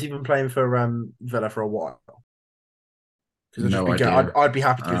playing for Villa for a while? No idea. I'd be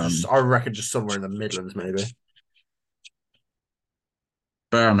happy to I reckon just somewhere in the Midlands, maybe.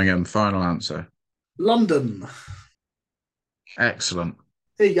 Birmingham, final answer. London. Excellent.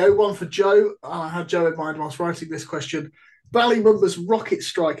 Here you go, one for Joe. I had Joe in mind whilst writing this question. Ballymumba's rocket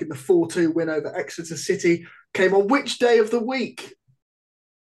strike in the 4-2 win over Exeter City came on which day of the week?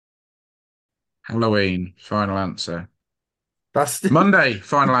 Halloween, final answer. That's Monday,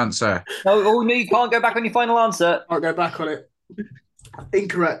 final answer. No, you can't go back on your final answer. I'll go back on it.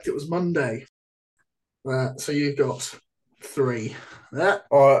 Incorrect. It was Monday. So you've got 3. Yeah.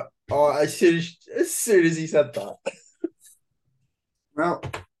 All right. As soon as he said that. Well,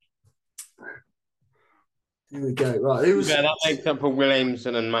 here we go. Right. Who's that makes up for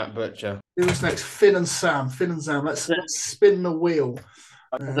Williamson and Matt Butcher. Who's next? Finn and Sam. Let's spin the wheel.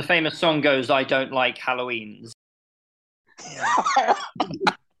 The famous song goes, "I don't like Halloweens." I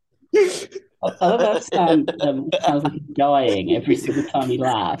love how Sam sounds like he's dying every single time he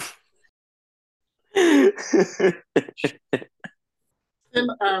laughs. Finn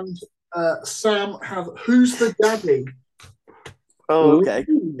and Sam have Who's the Daddy? Oh, okay.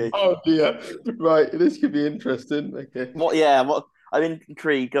 Oh dear. Right, this could be interesting. Okay. What? Yeah. What? I'm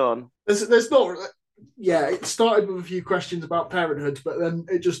intrigued. Go on. There's not. Yeah, it started with a few questions about parenthood, but then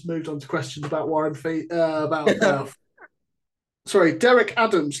it just moved on to questions about Warren Fee. Sorry, Derek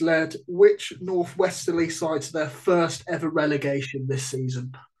Adams led which northwesterly side to their first ever relegation this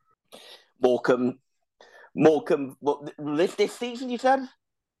season? Morecambe. What, this season, you said?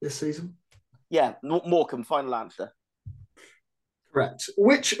 This season? Yeah, Morecambe, final answer. Correct.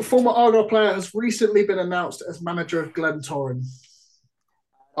 Which former Argyle player has recently been announced as manager of Glentoran?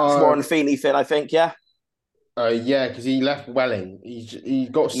 Warren Feeney, Finn, I think, yeah? Yeah, because he left Welling. He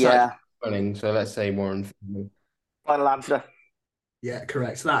got sacked Welling, so let's say Warren Feeney. Final answer. Yeah,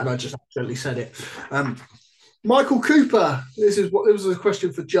 correct. That, and I just accidentally said it. Michael Cooper. This was a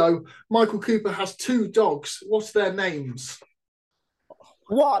question for Joe. Michael Cooper has 2 dogs. What's their names?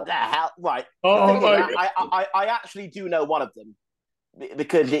 What the hell? Right. Oh my I actually do know one of them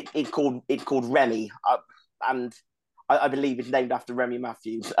because it's called Remy, and I believe it's named after Remy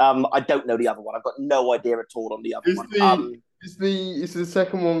Matthews. I don't know the other one. I've got no idea at all on the other one. Is the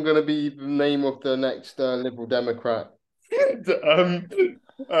second one going to be the name of the next Liberal Democrat? I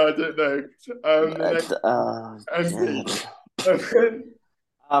don't know.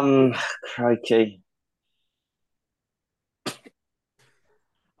 Crikey.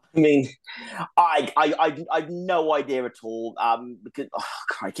 I mean, I've no idea at all. Because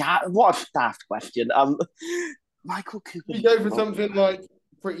crikey, what a daft question. Michael Cooper. You go for something like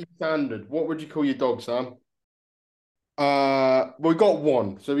pretty standard. What would you call your dog, Sam? We got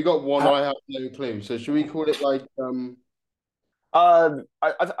one. So we got one. I have no clue. So should we call it like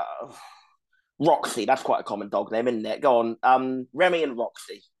Roxy? That's quite a common dog name, isn't it? Go on. Remy and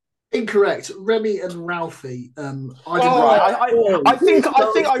Roxy. Incorrect. Remy and Ralphie. I think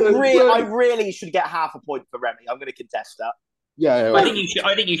I really should get half a point for Remy. I'm going to contest that. Yeah. I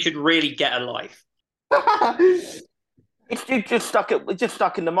think you should really get a life. It's just stuck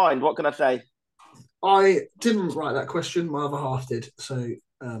in the mind. What can I say? I didn't write that question. My other half did. So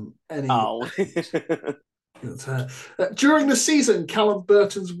during the season, Callum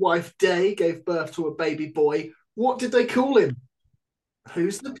Burton's wife Day gave birth to a baby boy. What did they call him?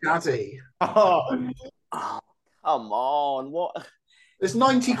 Who's the daddy? Oh, come on! What? There's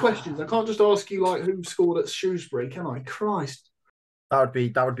 90 questions. I can't just ask you like who scored at Shrewsbury, can I? Christ. That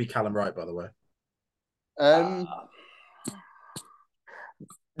would be Callum Wright, by the way.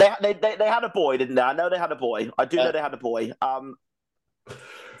 They had a boy, didn't they? I know they had a boy. I do know they had a boy.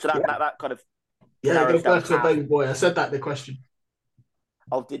 So that kind of they gave birth to a baby boy. I said that in the question.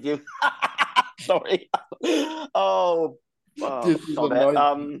 Oh, did you? Sorry. Oh. Should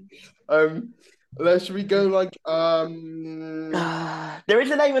we go like there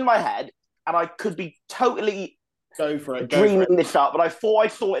is a name in my head, and I could be totally dreaming this up, but I thought I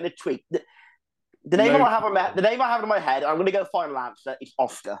saw it in a tweet. The name I have in my head, I'm going to go final answer. It's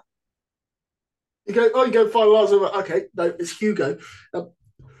Oscar. You go final answer. Okay, no, it's Hugo.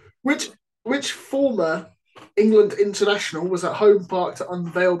 Which former England international was at Home Park to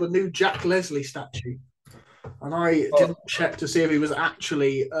unveil the new Jack Leslie statue? And I didn't check to see if he was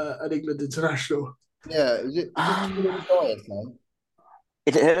actually an England international. Yeah, is it Kieran Dyer, man?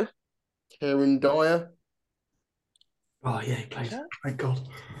 Is it who? Kieran Dyer. Oh yeah, he played. Thank God.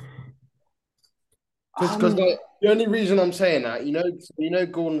 Because the only reason I'm saying that, you know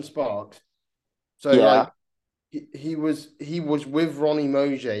Gordon Sparks. So like he was with Ronnie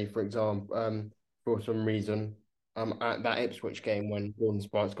Mojay, for example, for some reason, at that Ipswich game when Gordon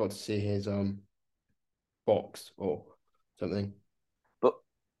Sparks got to see his box or something. But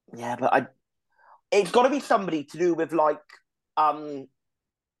it's got to be somebody to do with like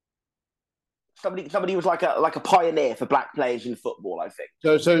somebody was like a pioneer for black players in football, I think.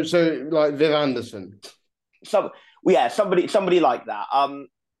 So like Viv Anderson. Somebody like that.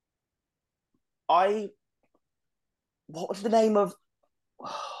 What was the name of?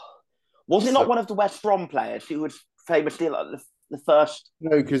 Was it not one of the West Brom players who was famously like the first?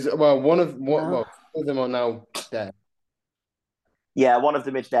 No, because one of them are now dead. Yeah, one of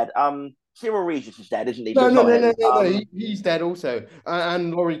them is dead. Cyril Regis is dead, isn't he? No. He's dead also,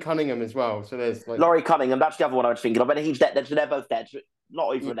 and Laurie Cunningham as well. So there's like Laurie Cunningham. That's the other one I was thinking of. And he's dead. So they're both dead. So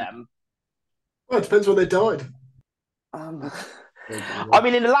not either of them. Well, it depends when they died. I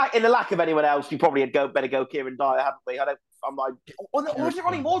mean, in the lack of anyone else, we probably better go Kieran Dyer, haven't we? I'm like, or was it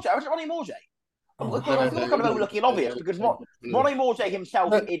Ronnie Morjay? Was it Ronnie Morjay? I feel like I'm overlooking an obvious because Ronnie Morjay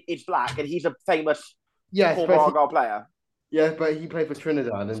himself is black and he's a famous former Argyle player. Yeah, but he played for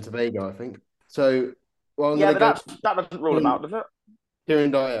Trinidad and Tobago, I think. So, well, yeah, but that doesn't rule him out, does it?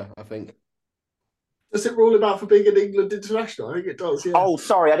 Kieran Dyer, I think. Does it rule him out for being an England international? I think it does. Yeah. Oh,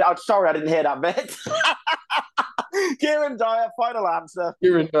 sorry, I didn't hear that bit. Kieran Dyer, final answer.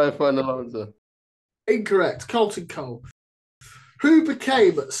 Kieran Dyer, final answer. Incorrect. Carlton Cole. Who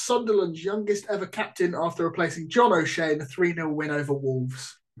became Sunderland's youngest ever captain after replacing John O'Shea in a 3-0 win over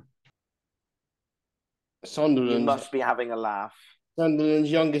Wolves? Sunderland. You must be having a laugh.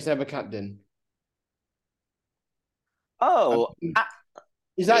 Sunderland's youngest ever captain. Oh.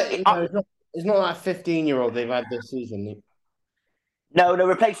 Is that... it's not that 15-year-old they've had this season. No,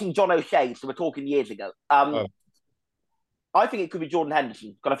 replacing John O'Shea, so we're talking years ago. I think it could be Jordan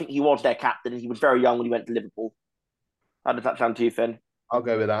Henderson, because I think he was their captain and he was very young when he went to Liverpool. How does that sound to you, Finn? I'll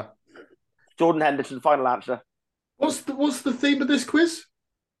go with that. Jordan Henderson, final answer. What's the theme of this quiz?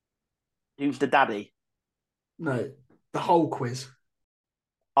 Who's the daddy? No, the whole quiz.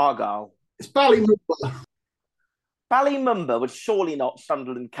 Argyle. It's Ballymumba. Ballymumba was surely not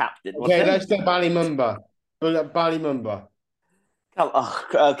Sunderland captain, was okay, it? let's go Ballymumba. Ballymumba. Oh,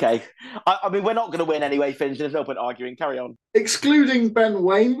 okay. I mean, we're not going to win anyway, Finn, so there's no point arguing. Carry on. Excluding Ben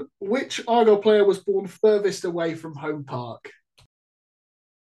Waine, which Argyle player was born furthest away from home park?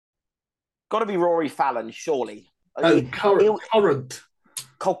 Got to be Rory Fallon, surely. Current.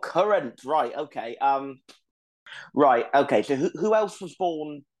 Oh, current, right, okay. Right, okay, so who else was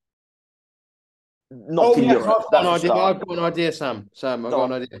born not in Europe? I've got an idea, Sam. I've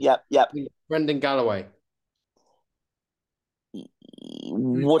got an idea. Yep. Brendan Galloway.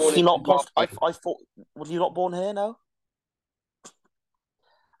 Was he not? I thought. Was he not born here? No.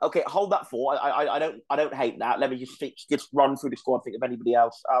 Okay, hold that thought. I don't hate that. Let me just run through the squad. Think of anybody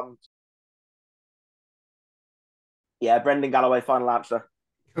else. Yeah, Brendan Galloway. Final answer.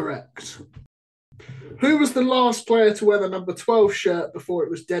 Correct. Who was the last player to wear the number 12 shirt before it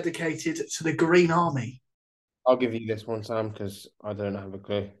was dedicated to the Green Army? I'll give you this one, Sam, because I don't have a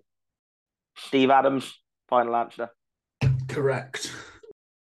clue. Steve Adams. Final answer. Correct.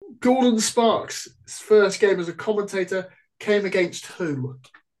 Gordon Sparks' first game as a commentator came against who?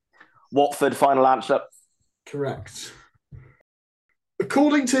 Watford, final answer. Correct.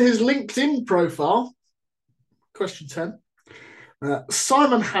 According to his LinkedIn profile, question 10,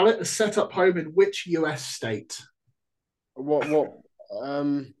 Simon Hallett has set up home in which US state? What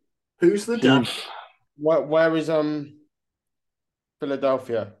who's the dad? Where is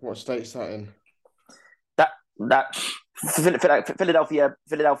Philadelphia? What state is that in? That's Philadelphia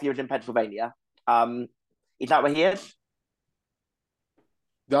is in Pennsylvania. Is that where he is?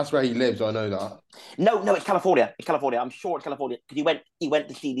 That's where he lives. I know that. No, it's California. It's California. I'm sure it's California because he went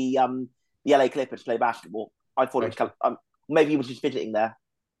to see the LA Clippers play basketball. I thought it was maybe he was just visiting there.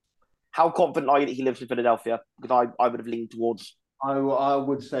 How confident are you that he lives in Philadelphia? Because I would have leaned towards. I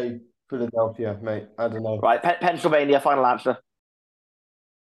would say Philadelphia, mate. I don't know. Right, Pennsylvania. Final answer.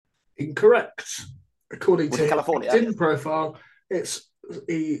 Incorrect. According to his California? LinkedIn profile,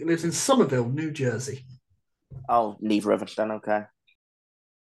 he lives in Somerville, New Jersey. Oh, neither of us then. Okay.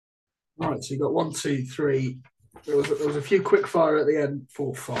 Right, so you got 1, 2, 3. There was a few quick fire at the end.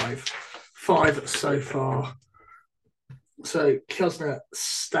 4, 5. 5 so far. So Kusner,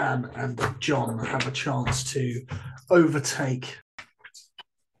 Stan, and John have a chance to overtake.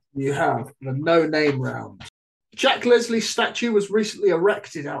 You have the no-name round. Jack Leslie's statue was recently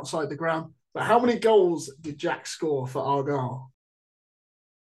erected outside the ground. But how many goals did Jack score for Argyle?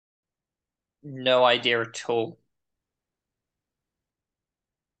 No idea at all.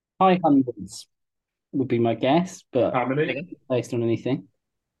 High hundreds would be my guess, but how many? Based on anything.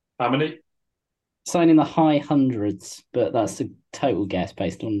 How many? Something in the high hundreds, but that's a total guess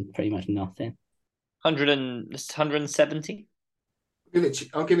based on pretty much nothing. 170?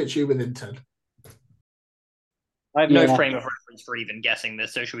 I'll give it to you within 10. I have no frame of reference for even guessing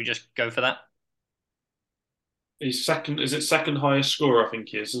this, so should we just go for that? He's second. Is it second highest scorer? I think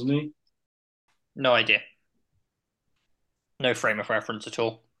he is, isn't he? No idea. No frame of reference at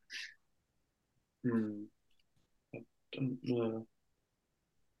all. Do you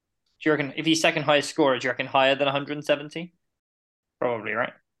reckon if he's second highest scorer, do you reckon higher than 170? Probably,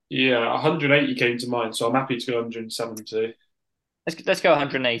 right? Yeah, 180 came to mind, so I'm happy to go 170. Let's go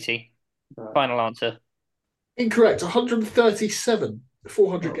 180. Final answer. Incorrect. 137.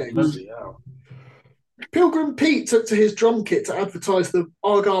 400 games. Pilgrim Pete took to his drum kit to advertise the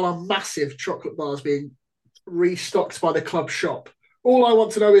Argyle are massive chocolate bars being restocked by the club shop. All I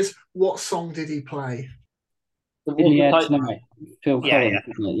want to know is, what song did he play? Tonight. Phil Collins,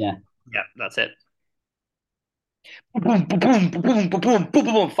 isn't it? Yeah. Yeah, that's it. Boom, boom, boom, boom, boom, boom,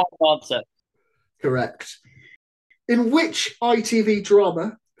 boom. Final answer. Correct. In which ITV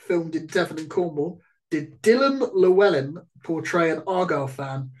drama filmed in Devon and Cornwall did Dylan Llewellyn portray an Argyle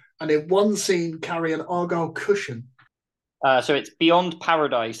fan and in one scene carry an Argyle cushion? So it's Beyond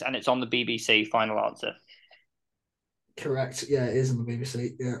Paradise and it's on the BBC. Final answer. Correct. Yeah, it is on the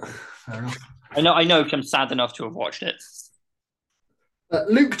BBC. Yeah, fair enough. I know because I'm sad enough to have watched it.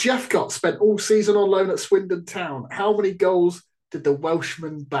 Luke Jeffcott spent all season on loan at Swindon Town. How many goals did the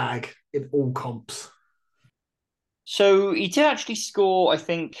Welshman bag in all comps? So he did actually score, I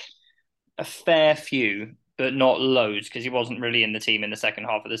think, a fair few, but not loads because he wasn't really in the team in the second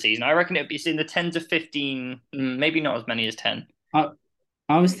half of the season. I reckon it'd be in the 10 to 15, maybe not as many as 10. I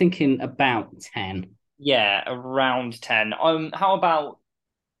was thinking about 10. Yeah, around 10. How about...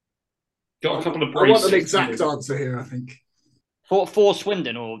 Got a couple of I want an exact answer here, I think. For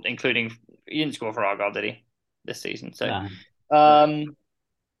Swindon, or including... He didn't score for Argyle, did he? This season, so... No.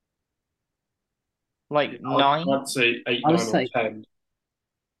 Like 9? I'd say 8, 9 or 10.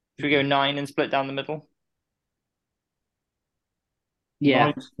 Should we go 9 and split down the middle?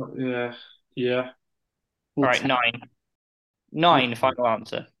 Yeah. 9, yeah. All right, 9. 9, final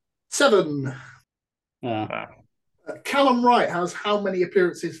answer. 7. Yeah. Callum Wright has how many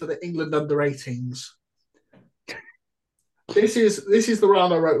appearances for the England under-18s? This is the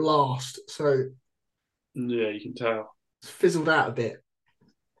round I wrote last, so yeah, you can tell. It's fizzled out a bit.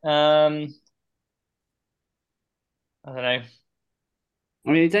 I don't know.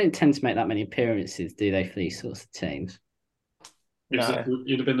 I mean, they don't tend to make that many appearances, do they, for these sorts of teams? No.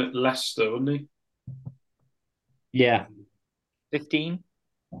 You'd have been at Leicester, wouldn't he? Yeah. 15?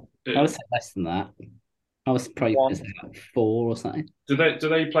 I would say less than that. I was probably like 4 or something. Do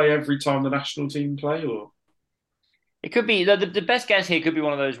they play every time the national team play, or? It could be the best guess here could be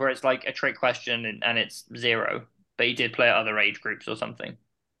one of those where it's like a trick question and it's 0, but he did play at other age groups or something.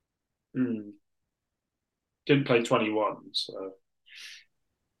 Didn't play 21, so.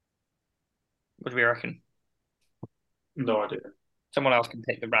 What do we reckon? No idea. Someone else can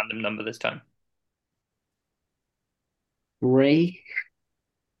take the random number this time. 3.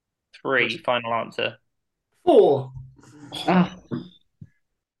 3, final answer. 4. Ah.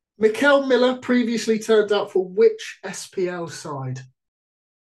 Mikel Miller previously turned up for which SPL side?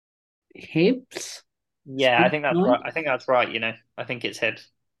 Hibs? Yeah, I think that's right. I think that's right, I think it's Hibs.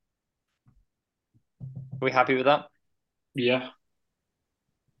 Are we happy with that? Yeah.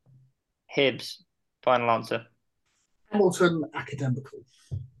 Hibs, final answer. Hamilton Academical.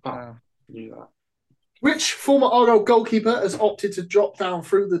 Yeah. Which former Argyle goalkeeper has opted to drop down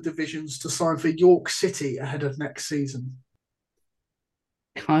through the divisions to sign for York City ahead of next season?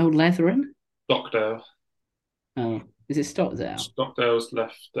 Kyle Leathern? Stockdale. Oh, is it Stockdale? Stockdale's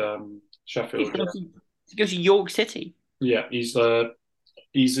left Sheffield. He goes to York City. Yeah, he's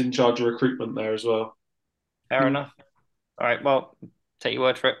in charge of recruitment there as well. Fair enough. All right, well, take your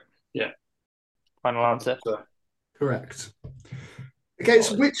word for it. Yeah. Final answer. Correct.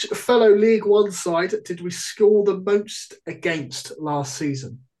 Against which fellow League One side did we score the most against last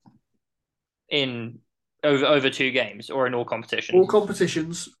season? In over 2 games or in all competitions? All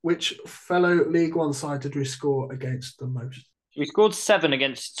competitions. Which fellow League One side did we score against the most? We scored 6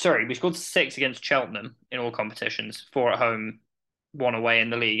 against Cheltenham in all competitions. 4 at home, 1 away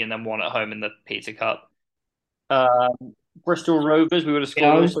in the league, and then 1 at home in the Pizza Cup. Bristol Rovers, we would have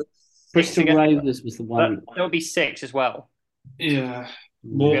scored. Bristol Rovers was the one. That would be 6 as well. Yeah.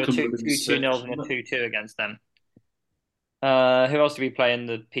 We have 2-0 and a 2-2 against them. Who else did we play in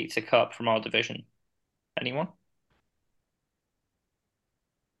the Pizza Cup from our division? Anyone?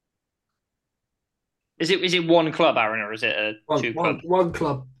 Is it one club, Aaron, or is it two clubs? One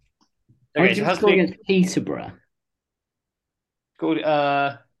club. Okay, so it has to be against Peterborough.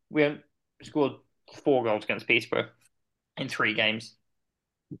 We scored 4 goals against Peterborough in 3 games.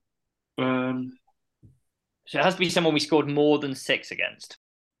 So it has to be someone we scored more than 6 against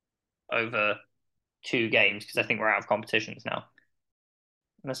over 2 games, because I think we're out of competitions now.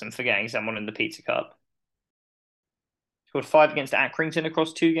 Unless I'm forgetting someone in the Pizza Cup. Scored 5 against Accrington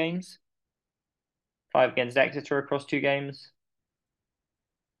across 2 games. 5 against Exeter across 2 games.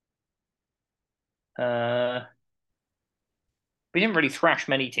 We didn't really thrash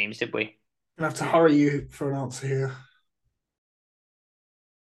many teams, did we? I have to hurry you for an answer here.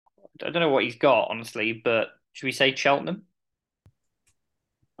 I don't know what he's got, honestly, but should we say Cheltenham?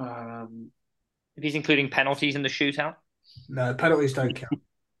 If he's including penalties in the shootout? No, penalties don't count.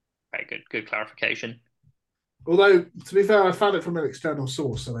 Very good clarification. Although, to be fair, I found it from an external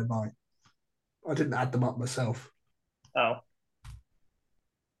source, so they might. I didn't add them up myself. Oh.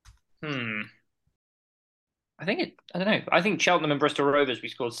 I don't know. I think Cheltenham and Bristol Rovers, we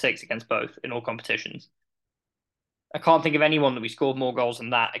scored 6 against both in all competitions. I can't think of anyone that we scored more goals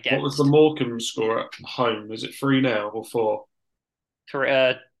than that against. What was the Morecambe score at home? Is it 3-0 or 4?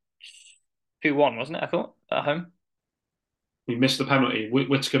 2-1, wasn't it, I thought, at home? We missed the penalty.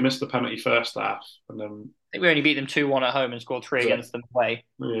 Whittaker missed the penalty first half. And then I think we only beat them 2-1 at home and scored 3 against them away.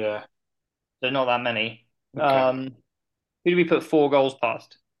 Yeah. So not that many. Okay. Who did we put 4 goals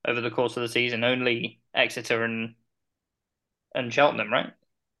past over the course of the season? Only Exeter and Cheltenham, right?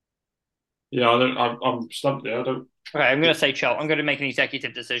 Yeah, I'm stumped there. I don't. Okay, I'm going to say Cheltenham. I'm going to make an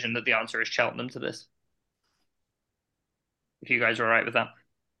executive decision that the answer is Cheltenham to this. If you guys are all right with that.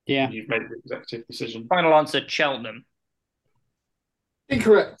 Yeah. You've made the executive decision. Final answer, Cheltenham.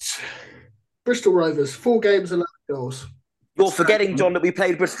 Incorrect. Bristol Rovers, 4 games, 11 goals. You're forgetting, John, that we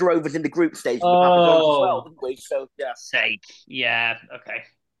played Bristol Rovers in the group stage with the Papa Johns as well, didn't we? So, yeah. Sake. Yeah, okay.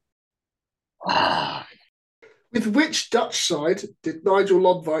 With which Dutch side did Nigel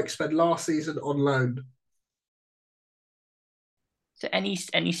Lodvijk spend last season on loan? To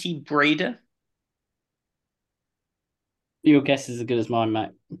NEC Breda? Your guess is as good as mine,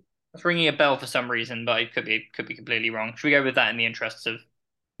 mate. It's ringing a bell for some reason, but I could be completely wrong. Should we go with that in the interests of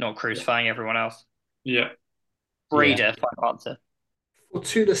not crucifying everyone else? Yeah. Breda, final answer.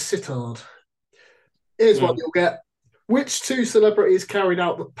 Fortuna Sittard. Here's what you'll get. Which 2 celebrities carried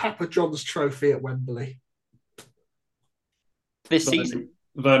out the Papa John's trophy at Wembley? This season?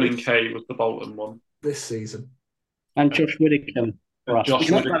 Vernon Kay was the Bolton one. This season. And Josh Widdicombe. We've talked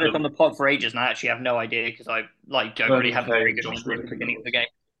about this on the pod for ages, and I actually have no idea because I don't really have a very good memory at the beginning of the game.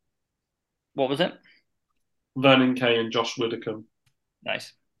 What was it? Vernon Kay and Josh Widdicombe.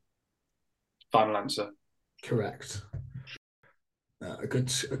 Nice. Final answer. Correct. A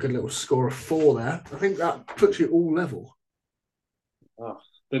good little score of 4 there. I think that puts you all level. Oh,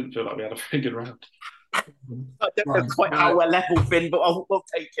 didn't feel like we had a very good round. I don't know quite how we're level, Finn, but we'll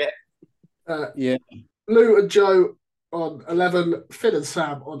take it. Yeah. Lou and Joe on 11, Finn and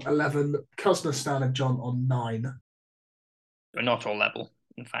Sam on 11, Cosner, Stan and John on 9. We're not all level,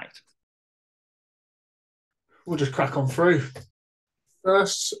 in fact. We'll just crack on through.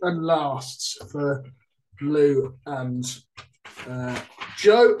 First and last for Lou and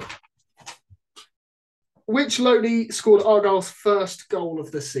Joe. Which Loney scored Argyle's first goal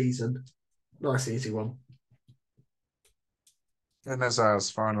of the season? Nice, easy one. And there's ours,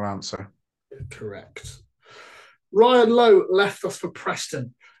 final answer. Correct. Ryan Lowe left us for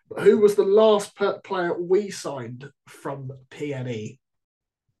Preston. But who was the last player we signed from PNE?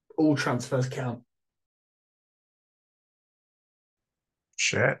 All transfers count.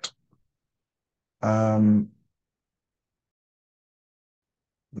 Shit. No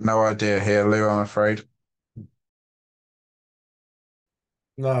idea here, Lou, I'm afraid.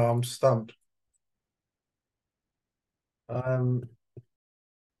 No, I'm stumped.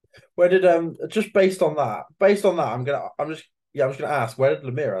 Where did just based on that, I'm just gonna ask, where did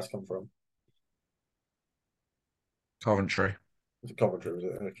Lemiras come from? Coventry. Was it Coventry, was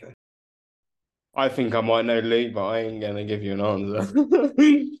it? Okay. I think I might know Lee, but I ain't gonna give you an answer.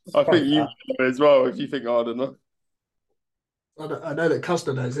 I think you know as well if you think hard enough. I know that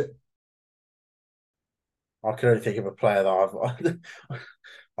Cosner knows it. I can only think of a player that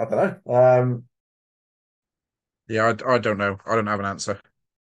I don't know. Yeah, I don't know. I don't have an answer.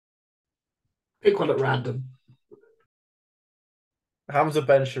 Pick one at random. Hamza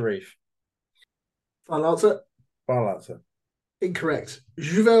Ben Sharif. Final answer? Final answer. Incorrect.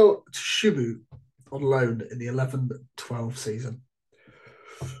 Juvel Tshubu on loan in the 11-12 season.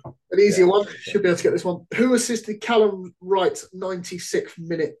 An easier one. Should be able to get this one. Who assisted Callum Wright's 96th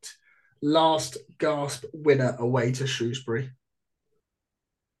minute last gasp winner away to Shrewsbury?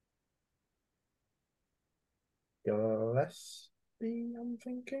 Gillespie, I'm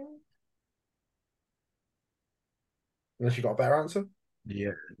thinking. Unless you got a better answer?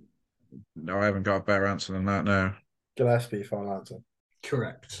 Yeah. No, I haven't got a better answer than that, no. Gillespie, final answer.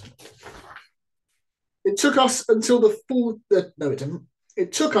 Correct. It took us until the no, it didn't.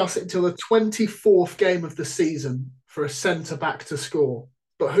 It took us until the 24th game of the season for a centre-back to score.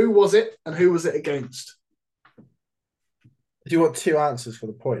 But who was it and who was it against? Do you want 2 answers for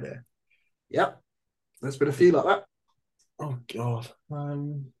the point here? Yep. There's been a few like that. Oh, God.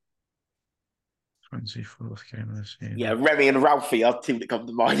 24th game of the season. Yeah, Remy and Ralphie are two that come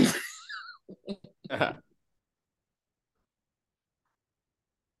to mind. I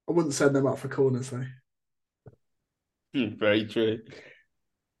wouldn't send them up for corners, though. Very true.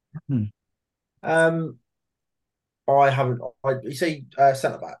 I haven't. You say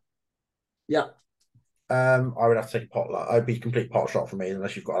centre back? Yeah. I would have to take a pot. I'd be a complete pot shot for me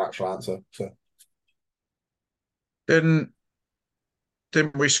unless you've got an actual answer. So Didn't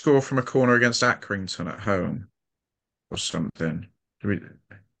we score from a corner against Accrington at home or something? No,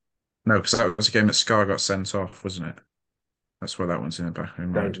 because that was a game that Scar got sent off, wasn't it? That's why that one's in the back of my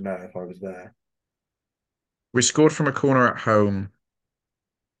mind. Don't know if I was there. We scored from a corner at home,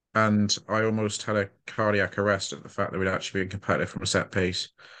 and I almost had a cardiac arrest at the fact that we'd actually been competitive from a set piece.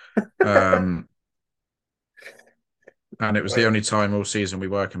 And it was the only time all season we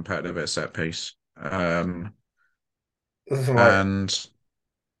were competitive at set piece. This is like and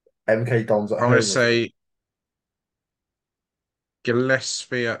MK Dons at home. I'm going to say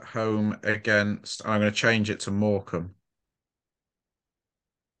Gillespie at home against. I'm going to change it to Morecambe.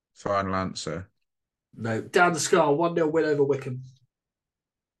 Final answer. No, down the score, 1-0 win over Wycombe.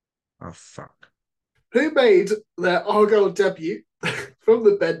 Oh, fuck. Who made their Argyle debut from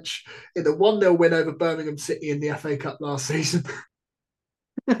the bench in the 1-0 win over Birmingham City in the FA Cup last season?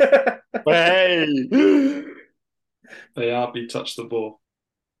 Hey! They hardly touched the ball.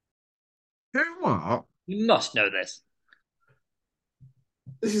 Who what? You must know this.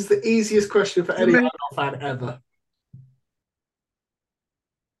 This is the easiest question for any Argyle fan ever.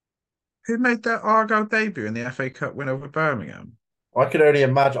 Who made their Argyle debut in the FA Cup win over Birmingham? I could only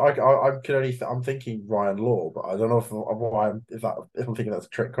imagine. I'm thinking Ryan Law, but I don't know if I'm thinking that's a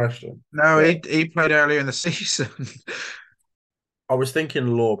trick question. No, he played earlier in the season. I was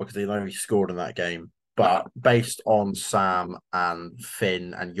thinking Law because he scored in that game, but based on Sam and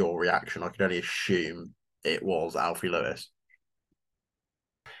Finn and your reaction, I could only assume it was Alfie Lewis.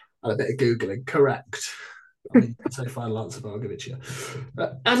 And a bit of Googling. Correct. I mean, you could say final answer, but I'll give it to you.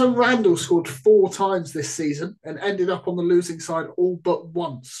 Adam Randall scored 4 times this season and ended up on the losing side all but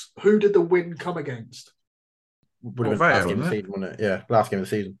once. Who did the win come against? Would have been last game of the season, wouldn't it? Yeah, last game of the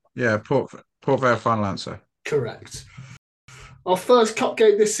season. Yeah, Port Vale final answer. Correct. Our first cup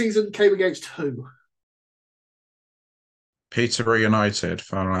game this season came against who? Peterborough United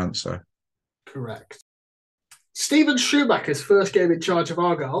final answer. Correct. Stephen Schumacher's first game in charge of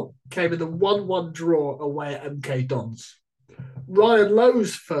Argyle came in the 1-1 draw away at MK Dons. Ryan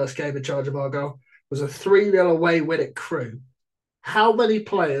Lowe's first game in charge of Argyle was a 3-0 away win at Crewe. How many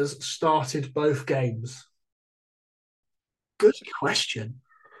players started both games? Good question.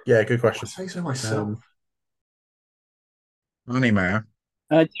 Yeah, good question. I say so myself. Money Mayor.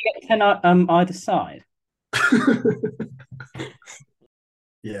 Do you get 10 either side?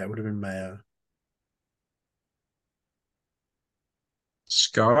 Yeah, it would have been Mayo.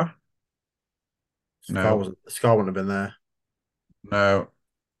 Scar? No. Scar wouldn't have been there. No.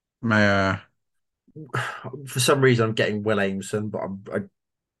 Mayor. For some reason, I'm getting Will Ameson, but I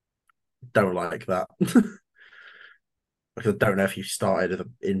don't like that. Because I don't know if he started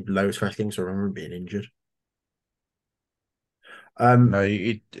in Lowe's first game, so I remember him being injured. No,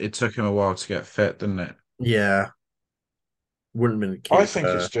 it took him a while to get fit, didn't it? Yeah. Wouldn't have been. I think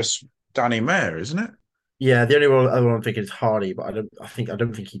it's just Danny Mayer, isn't it? Yeah, the only other one I'm thinking is Hardy, but I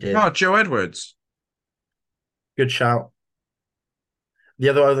don't think he did. Oh, Joe Edwards. Good shout. The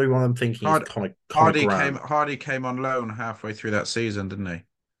other one I'm thinking is Conor Grant. Hardy came on loan halfway through that season, didn't he?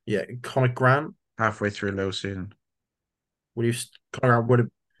 Yeah, Conor Grant. Halfway through low season. Conor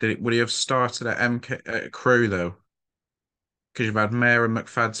Grant would he have started at Crewe though? Because you've had Mayer and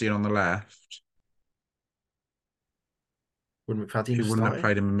McFadzean on the left. Would McFadzean he wouldn't have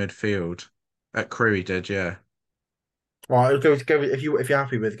played him in midfield. At Crewe he did, yeah. Right, go if you're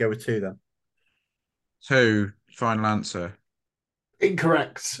happy with, go with 2 then. 2, final answer.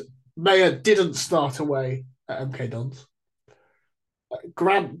 Incorrect. Mayer didn't start away at MK Dons.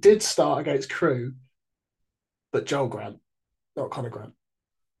 Grant did start against Crewe, but Joel Grant, not Conor Grant.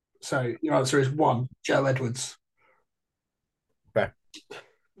 So your answer is 1, Joe Edwards. Okay.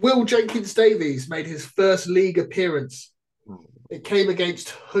 Will Jenkins-Davies made his first league appearance. It came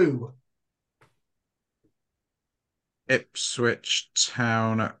against who? Ipswich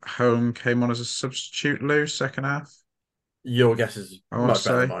Town at home, came on as a substitute, Lou, second half. Your guess is much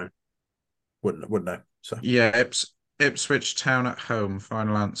better than mine. Wouldn't know. So yeah, Ipswich Town at home,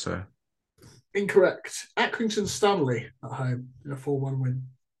 final answer. Incorrect. Accrington Stanley at home in a 4-1 win.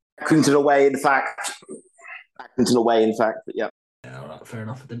 Accrington away, in fact. But yeah. Yeah, all right, fair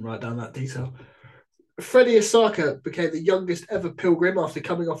enough. I didn't write down that detail. Freddie Osaka became the youngest ever Pilgrim after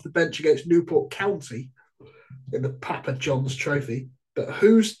coming off the bench against Newport County in the Papa John's Trophy. But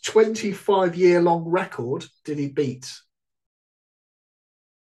whose 25-year-long record did he beat?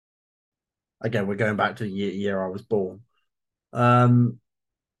 Again, we're going back to the year I was born. I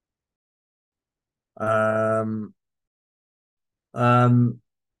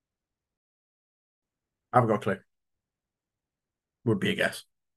haven't got a clue. Would be a guess.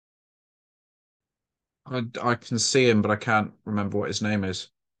 I can see him, but I can't remember what his name is.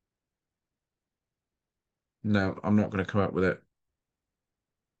 No, I'm not going to come up with it.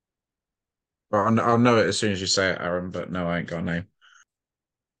 Well, I'll know it as soon as you say it, Aaron, but no, I ain't got a name.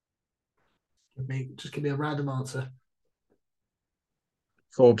 Just give me a random answer.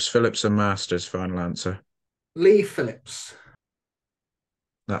 Forbes, Phillips and Masters, final answer. Lee Phillips.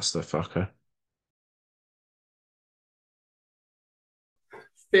 That's the fucker.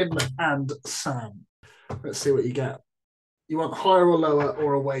 Finn and Sam. Let's see what you get. You want higher or lower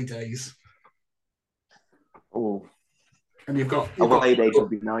or away days? Oh. And you've got away days would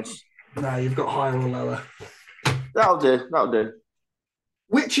be nice. No, you've got higher or lower. That'll do.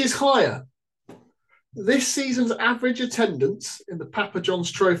 Which is higher? This season's average attendance in the Papa John's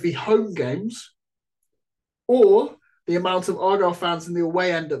Trophy home games, or the amount of Argyle fans in the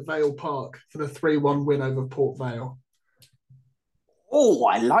away end at Vale Park for the 3-1 win over Port Vale? Oh,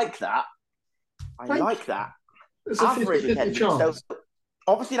 I like that. It's a 50-50 chance. So,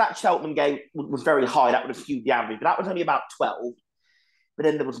 obviously, that Cheltenham game was very high. That would have skewed the average, but that was only about 12. But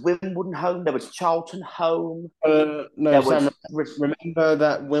then there was Wimbledon home, there was Charlton home. No, Sam, remember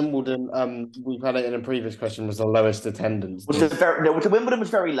that Wimbledon, we've had it in a previous question, was the lowest attendance. Wimbledon was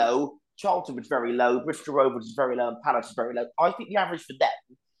very low, Charlton was very low, Bristol Rovers was very low, and Palace was very low. I think the average for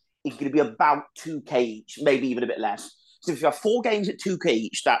them is going to be about 2K each, maybe even a bit less. So if you have 4 games at 2K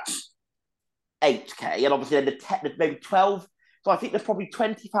each, that's 8K, and obviously then maybe 12. So I think there's probably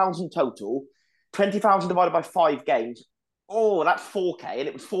 20,000 total, 20,000 divided by 5 games. Oh, that's 4K, and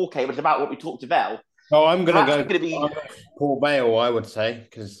it was 4K, which is about what we talked about. Oh, I'm going to go Port Vale, I would say,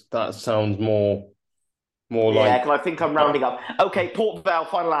 because that sounds more like... Yeah, because I think I'm rounding up. Okay, Port Vale,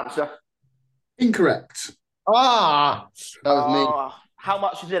 final answer. Incorrect. That was me. How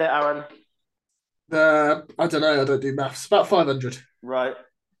much is in it, Aaron? I don't know, I don't do maths. About 500. Right.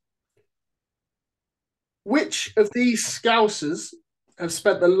 Which of these Scousers have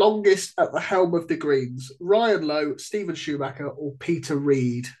spent the longest at the helm of the Greens? Ryan Lowe, Stephen Schumacher, or Peter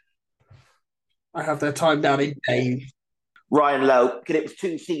Reid? I have their time down in days. Ryan Lowe, because it was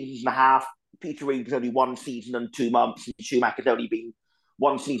 2 seasons and a half. Peter Reid was only 1 season and 2 months, and Schumacher's only been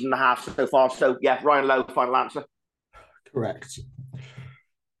 1 season and a half so far. So, yeah, Ryan Lowe, final answer. Correct.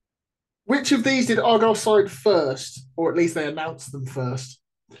 Which of these did Argyle sign first, or at least they announced them first?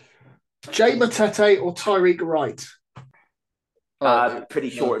 Jay Matete or Tyreek Wright? Pretty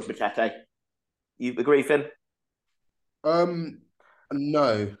sure it's Matete. You agree, Finn?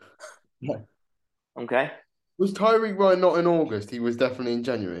 No. Okay. Was Tyreek Wright not in August? He was definitely in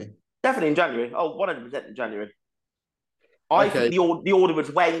January. Definitely in January. Oh, 100% in January. I think the order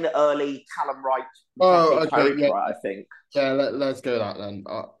was Wayne early, Callum Wright. Okay. Tyreek Wright, I think. Yeah, let's go that then.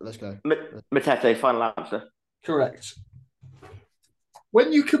 Let's go. Matete, final answer. Correct.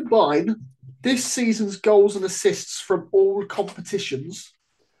 When you combine this season's goals and assists from all competitions,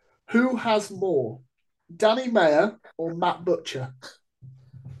 who has more, Danny Mayer or Matt Butcher?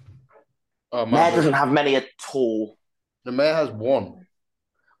 Mayer doesn't have many at all. The Mayer has 1.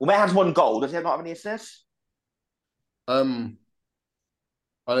 Well, Mayer has 1 goal. Does he not have any assists? I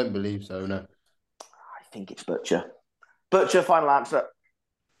don't believe so, no. I think it's Butcher. Butcher, final answer.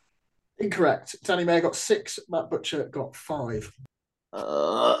 Incorrect. Danny Mayer got 6, Matt Butcher got 5.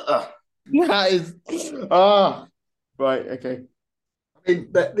 That is... right, okay. I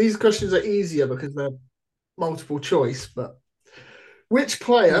mean, these questions are easier because they're multiple choice, but which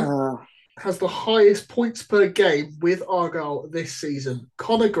player has the highest points per game with Argyle this season?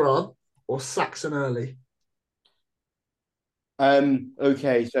 Conor Grant or Saxon Early?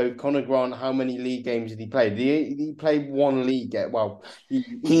 Okay, so Conor Grant, how many league games did he play? He played 1 league game. Well,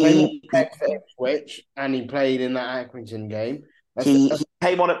 he played for Ipswich and he played in that Accrington game. He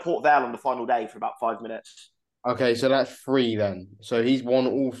came on at Port Vale on the final day for about 5 minutes. Okay, so that's 3 then. So he's won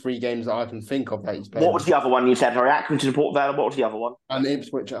all 3 games that I can think of that he's played. What was the other one you said? Sorry, Accrington, Port Vale. What was the other one? And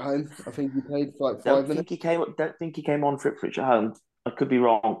Ipswich at home. I think he played for like 5 minutes. Don't think he came on for Ipswich at home. I could be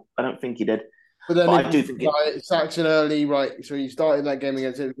wrong. I don't think he did. But then I do think Saxon Early, right? So he started that game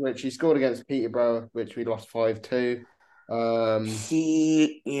against Ipswich. He scored against Peterborough, which we lost 5-2. For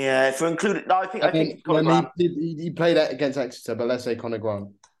included, no, I think Conor Grant. He played against Exeter, but let's say Conor Grant.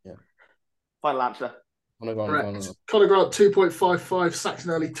 Yeah. Final answer. Correct. Conor Grant, 2.55,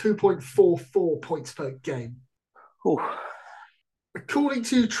 Saxon Early, 2.44 points per game. Ooh. According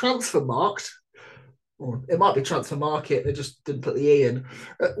to Transfermarkt, or it might be Transfer Market, they just didn't put the E in,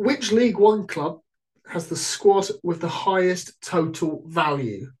 which League One club has the squad with the highest total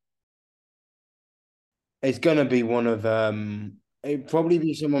value? It's going to be one of it'd probably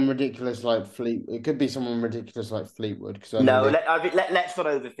be someone ridiculous like Fleetwood. It could be someone ridiculous like Fleetwood. Let's not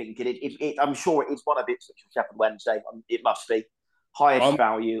overthink it. I'm sure it's one of Ipswich or Sheffield Wednesday. It must be highest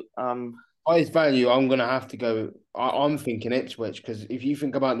value. Highest value. I'm going to have to go. I'm thinking Ipswich because if you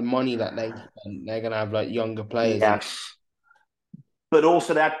think about the money that they spend, they're going to have like younger players. Yes, but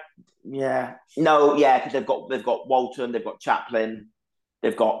also because they've got Walton, they've got Chaplin,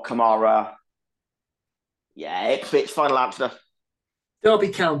 they've got Kamara. Yeah, Ipswich. Final answer. Derby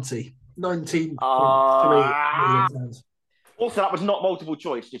County, 19.3 million. Also, that was not multiple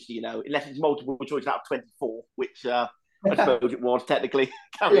choice, just so you know, unless it's multiple choice out of 24, which I suppose it was technically.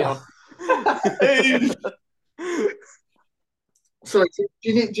 Carry on. Sorry, do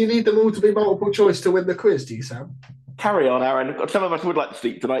you need them all to be multiple choice to win the quiz, do you, Sam? Carry on, Aaron. Some of us would like to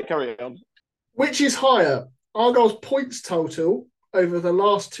speak tonight. Carry on. Which is higher, Argyle's points total over the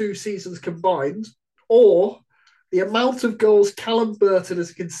last 2 seasons combined, or the amount of goals Callum Burton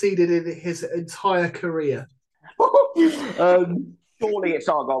has conceded in his entire career? Surely it's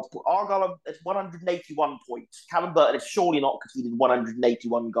Argyle. Argyle has 181 points. Callum Burton has surely not conceded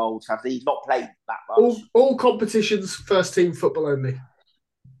 181 goals, has he? He's not played that much. All competitions, first team football only.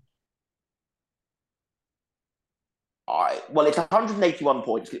 Well, it's 181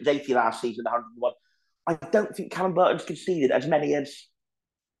 points. It was 80 last season, 101. I don't think Callum Burton's conceded as many as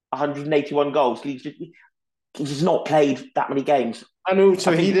 181 goals. He's just not played that many games. And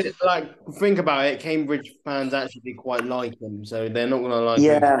also, he did think about it. Cambridge fans actually quite like him, so they're not going to like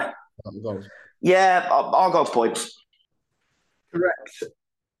him. Goals. Yeah, Argyle's points. Correct.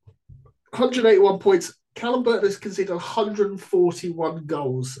 181 points. Callum Burton has conceded 141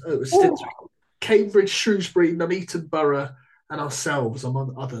 goals. It was Cambridge, Shrewsbury, Nuneaton Borough, and ourselves,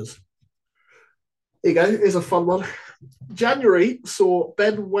 among others. Here you go. Here's a fun one. January saw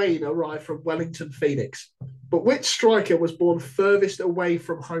Ben Waine arrive from Wellington Phoenix. But which striker was born furthest away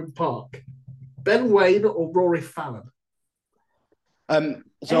from home park? Ben Waine or Rory Fallon? Ben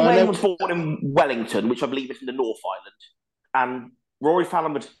Waine was born in Wellington, which I believe is in the North Island. And Rory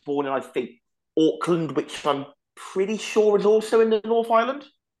Fallon was born in, I think, Auckland, which I'm pretty sure is also in the North Island.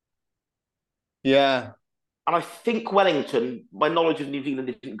 Yeah. And I think Wellington, my knowledge of New Zealand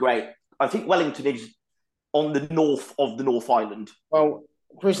isn't great. I think Wellington is on the north of the North Island. Well,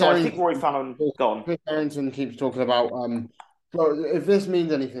 I think Rory Fallon gone. Chris Harrington keeps talking about well, if this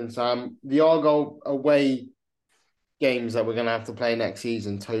means anything, Sam, the Argyle away games that we're going to have to play next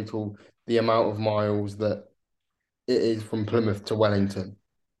season total the amount of miles that it is from Plymouth to Wellington.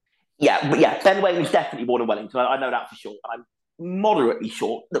 Yeah, Ben Waine was definitely born in Wellington. I know that for sure. I'm moderately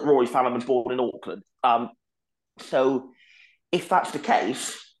sure that Rory Fallon was born in Auckland. So if that's the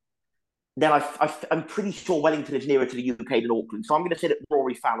case, then I'm pretty sure Wellington is nearer to the UK than Auckland. So I'm going to say that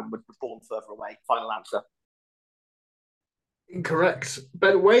Rory Fallon was born further away. Final answer. Incorrect.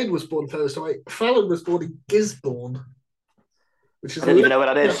 Ben Waine was born furthest away. Fallon was born in Gisborne, which is I don't even know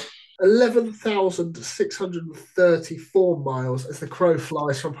where that is. 11,634 miles as the crow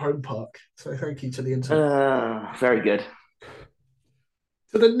flies from home park. So thank you to the internet. Very good.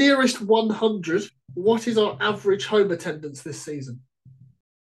 To the nearest 100, what is our average home attendance this season?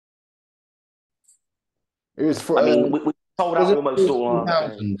 It was for. we sold out almost all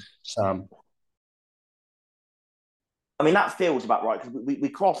our. Sam. I mean, that feels about right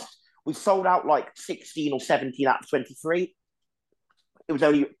because we sold out like 16 or 17 out of 23. It was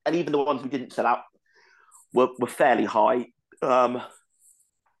only, and even the ones we didn't sell out were fairly high. I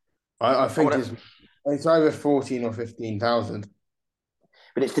think it's either 14 or 15,000.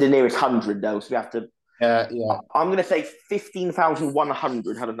 But it's to the nearest 100 though, so we have to. Yeah. I'm going to say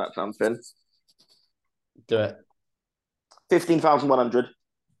 15,100. How does that sound, Finn? Do it. 15,100.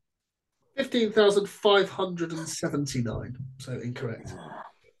 15,579. So incorrect.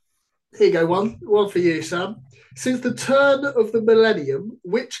 Here you go, one for you, Sam. Since the turn of the millennium,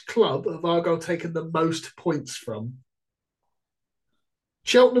 which club have Argyle taken the most points from?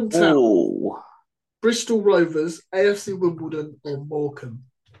 Cheltenham Town, Bristol Rovers, AFC Wimbledon, or Morecambe?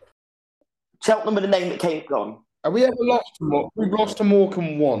 Cheltenham are the name that came on. Have we ever lost to Morecambe? We've lost to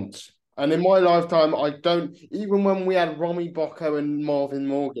Morecambe once. And in my lifetime, even when we had Romy Bocco and Marvin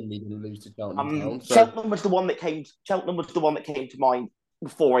Morgan, we didn't lose to Cheltenham Town. So. Cheltenham was the one that came to mind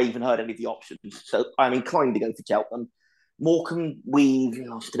before I even heard any of the options. So I'm inclined to go for Cheltenham. Morecambe, we've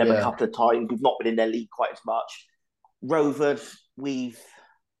lost to them a couple of times. We've not been in their league quite as much. Rovers, we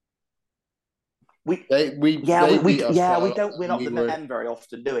don't win them very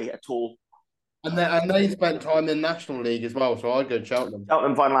often, do we, at all? And they spent time in National League as well, so I'd go Cheltenham.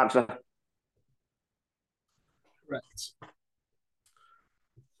 Cheltenham, final answer. Correct.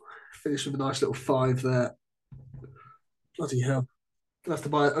 Finish with a nice little 5 there. Bloody hell. I'm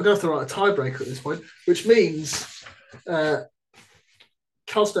gonna have to write a tiebreaker at this point, which means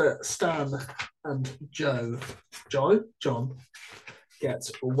Cosner, Stan, and John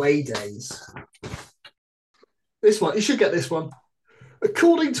get away days. This one, you should get this one.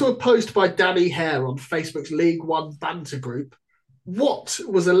 According to a post by Danny Hare on Facebook's League One banter group, what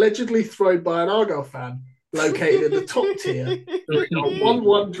was allegedly thrown by an Argyle fan located in the top tier during a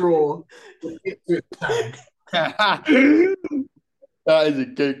 1-1 draw with Ipswich Town? That is a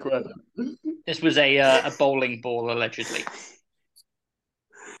good question. This was a bowling ball, allegedly.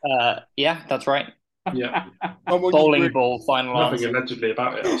 Yeah, that's right. Yeah. Bowling ball, final Nothing answer. allegedly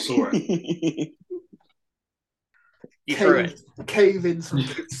about it. I saw it. You threw it. Cave in some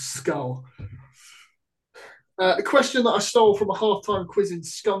kid's skull. A question that I stole from a halftime quiz in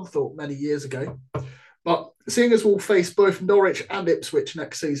Scunthorpe many years ago. But seeing as we'll face both Norwich and Ipswich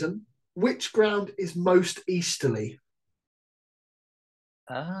next season, which ground is most easterly?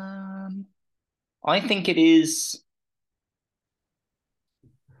 I think it is.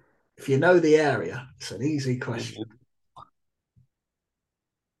 If you know the area, it's an easy question.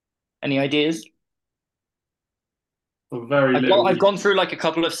 Any ideas? I've gone through like a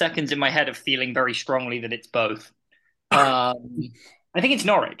couple of seconds in my head of feeling very strongly that it's both. I think it's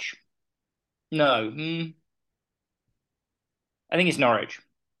Norwich. No. I think it's Norwich.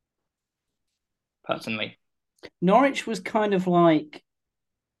 Personally. Norwich was kind of like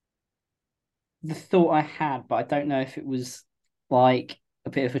the thought I had, but I don't know if it was like a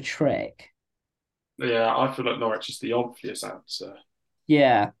bit of a trick. Yeah, I feel like Norwich is the obvious answer.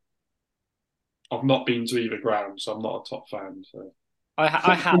 Yeah. I've not been to either ground, so I'm not a top fan. So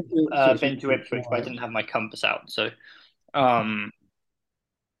I have been to Ipswich, but I didn't have my compass out. So,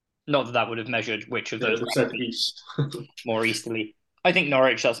 not that would have measured which of those said east. more easterly. I think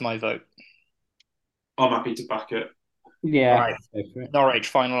Norwich. That's my vote. I'm happy to back it. Yeah. Right. Norwich.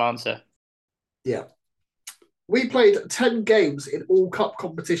 Final answer. Yeah. We played 10 games in all cup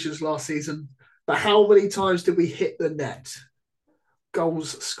competitions last season, but how many times did we hit the net?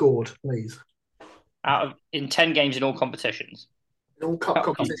 Goals scored, please. In 10 games in all competitions? In all cup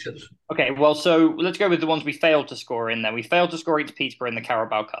competitions. Okay, well, so let's go with the ones we failed to score in there. We failed to score against Peterborough in the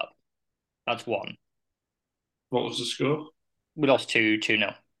Carabao Cup. That's one. What was the score? We lost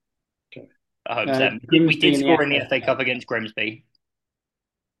 2-0. Okay. I hope so. We did score in the FA Cup against Grimsby.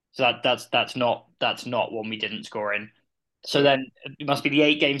 So that's not one we didn't score in. So then it must be the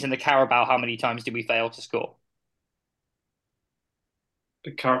 8 games in the Carabao. How many times did we fail to score?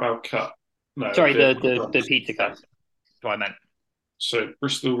 The Carabao Cup. No, sorry, the Pizza Cup. That's what I meant. So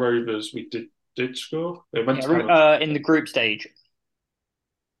Bristol Rovers, we did score. They went in the group stage.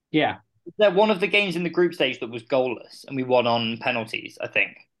 Yeah. Was there one of the games in the group stage that was goalless and we won on penalties? I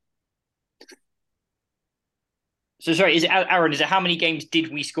think. So sorry, is it Aaron? Is it how many games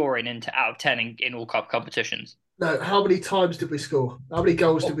did we score out of 10 in all cup competitions? No, how many times did we score? How many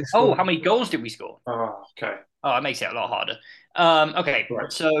goals did we score? Oh, how many goals did we score? Oh, okay. Oh, it makes it a lot harder. Okay,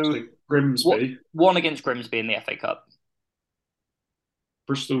 right. So Grimsby. One against Grimsby in the FA Cup.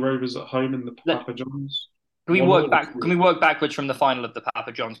 Bristol Rovers at home in the Papa John's. Can we work backwards from the final of the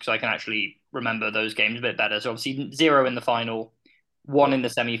Papa John's because I can actually remember those games a bit better. So obviously 0 in the final, 1 in the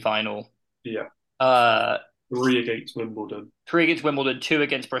semi-final. Yeah. 3 against Wimbledon. 3 against Wimbledon, 2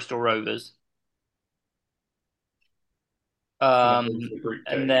 against Bristol Rovers. And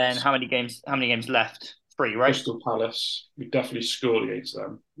then how many games left? 3, right? Crystal Palace. We definitely scored against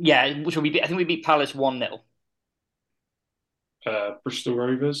them. Yeah, I think we beat Palace 1-0. Bristol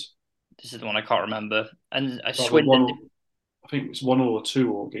Rovers. This is the one I can't remember. And Swindon. I think it's 1 or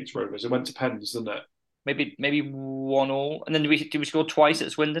 2 against Rovers. It went to pens, didn't it? Maybe 1-1. And then did we score twice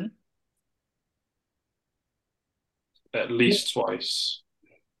at Swindon? At least twice.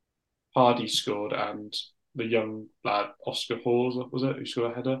 Hardy scored, and the young lad Oscar Hawes, was it, who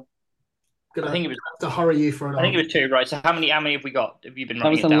scored a header? I think it was to hurry you for an. I think it was 2, right? So how many have we got? Have you been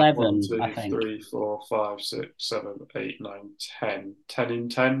writing it down? That was 11. 1, 2, 3, 4, 5, 6, 7, 8, 9, 10. 10 in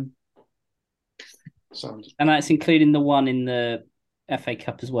 10. And that's including the one in the FA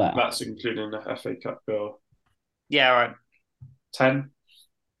Cup as well. That's including the FA Cup goal. Yeah, right. 10.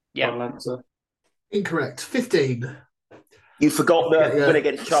 Yeah. Answer. Incorrect. 15. You forgot the win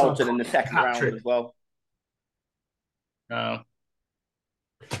against Charlton in the second round as well. Oh.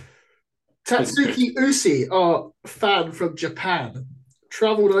 Tatsuki Usi, our fan from Japan,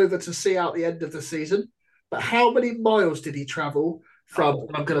 travelled over to see out the end of the season. But how many miles did he travel from,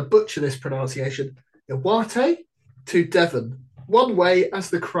 I'm going to butcher this pronunciation, Iwate to Devon? One way as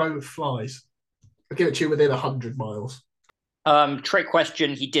the crow flies. I'll give it to you within 100 miles. Trick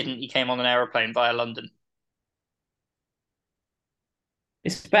question, he didn't. He came on an aeroplane via London.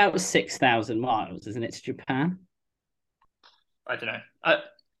 It's about 6,000 miles, isn't it, to Japan? I don't know.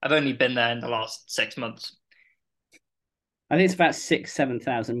 I've only been there in the last 6 months. I think it's about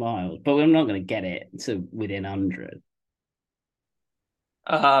 7,000 miles, but we're not going to get it to within 100.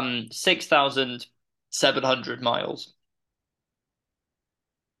 6,700 miles.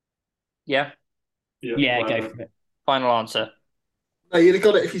 Yeah? Yeah, go for it. Final answer. No, you'd have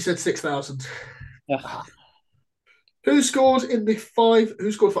got it if you said 6,000. Who scored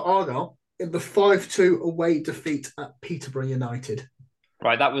for Argyle in the 5-2 away defeat at Peterborough United?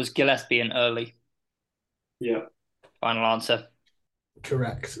 Right, that was Gillespie and Early. Yeah. Final answer.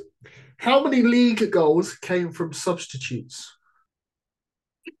 Correct. How many league goals came from substitutes?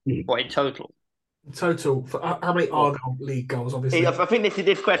 What, in total? In total, for how many Argyle league goals, obviously? I think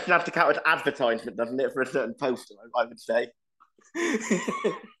this question has to count as advertisement, doesn't it, for a certain poster, I would say.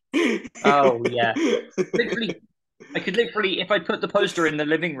 Oh, yeah. I could literally, if I put the poster in the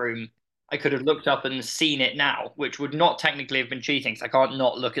living room, I could have looked up and seen it now, which would not technically have been cheating, because I can't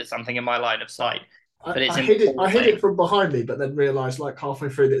not look at something in my line of sight. But I hid it from behind me, but then realised like halfway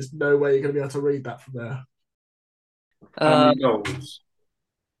through there's no way you're going to be able to read that from there. How many goals?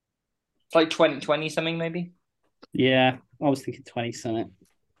 It's like 20 something, maybe? Yeah, I was thinking 20 something.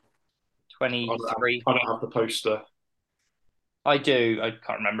 23. I don't have the poster. I do. I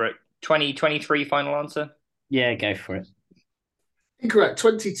can't remember it. 23 final answer? Yeah, go for it. Incorrect,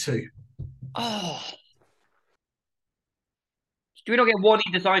 22. Oh. Do we not get one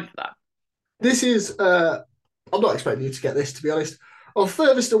either side for that? This is, I'm not expecting you to get this, to be honest. Our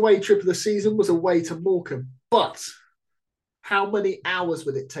furthest away trip of the season was away to Morecambe, but how many hours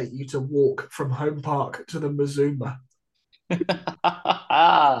would it take you to walk from Home Park to the Mazuma?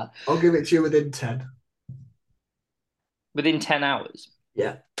 I'll give it to you within 10. Within 10 hours?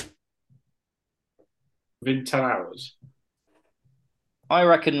 Yeah. Within 10 hours? I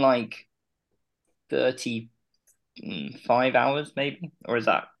reckon like 35 hours, maybe? Or is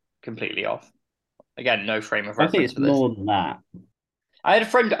that completely off? Again, no frame of reference. I think it's more than that. I had a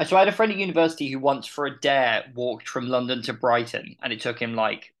friend at university who once for a dare walked from London to Brighton, and it took him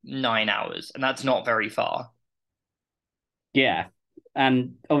like 9 hours, and that's not very far. Yeah.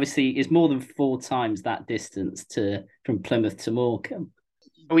 And obviously it's more than 4 times that distance from Plymouth to Morecambe.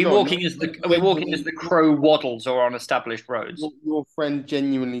 Are we walking as the crow waddles or on established roads? Your friend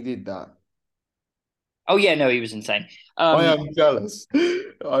genuinely did that. Oh yeah, no, he was insane. I am jealous.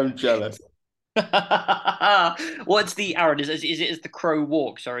 I'm jealous. What's the Aaron? Is it as the crow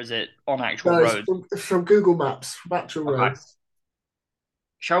walks or is it on actual roads? From Google Maps, from actual roads.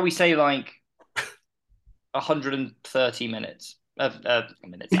 Shall we say like 130 minutes?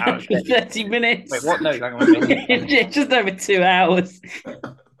 Hours. 30 minutes. Wait, what? No, hang on. Just over 2 hours.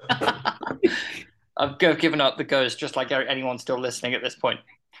 I've given up the ghost, just like anyone still listening at this point.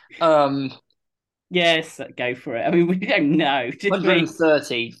 Yes, go for it. I mean, we don't know.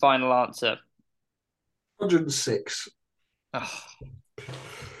 130, final answer. 106. Oh.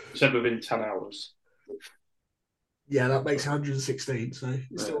 Said within 10 hours. Yeah, that makes 116, so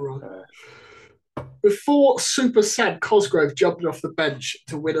you're still right. Before Super Sad Cosgrove jumped off the bench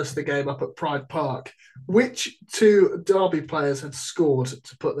to win us the game up at Pride Park, which 2 Derby players had scored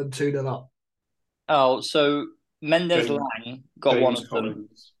to put them 2-0 up? Oh, so Mendes-Lang got James one of Collins. Them.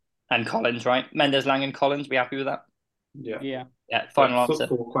 And Collins, right? Mendes-Lang and Collins, we happy with that? Yeah. Yeah, final answer.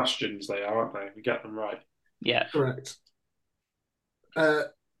 Football questions they are, aren't they? We get them right. Yeah. Correct.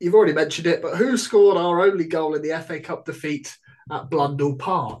 You've already mentioned it, but who scored our only goal in the FA Cup defeat at Blundell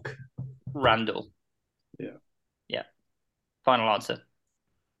Park? Randall. Yeah. Final answer.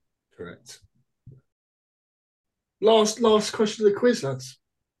 Correct. Last question of the quiz, lads.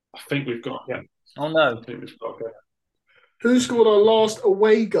 I think we've got Oh no. I think we've got Who scored our last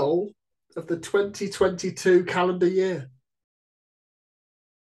away goal of the 2022 calendar year?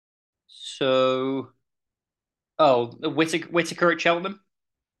 So, Whittaker at Cheltenham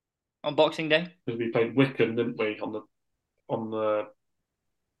on Boxing Day. Because we played Wycombe, didn't we, on the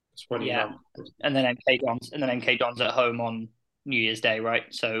 29th? Yeah, and then MK Dons at home on New Year's Day, right?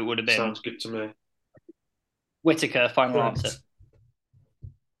 So it would have been. Sounds good to me. Whittaker, final answer.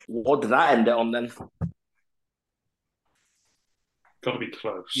 What did that end it on then? Got to be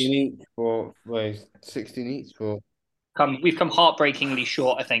close. 16 each for 16 each for. We've come heartbreakingly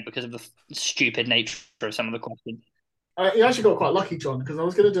short, I think, because of the stupid nature of some of the questions. You actually got quite lucky, John, because I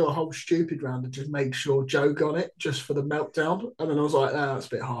was going to do a whole stupid round and just make sure Joe got it just for the meltdown. And then I was like, that's a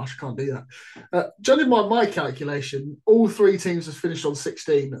bit harsh. I can't do that. Judging by my calculation, all 3 teams have finished on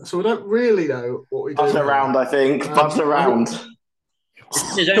 16. So we don't really know what we do. Buzz around, I think. Buzz around.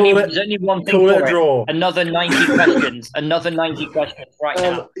 There's only one thing for it. Draw. Another 90 questions. Another 90 questions right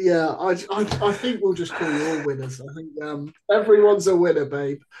now. Yeah, I think we'll just call you all winners. I think everyone's a winner,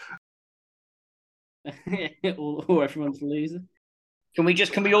 babe. Or everyone's a loser. Can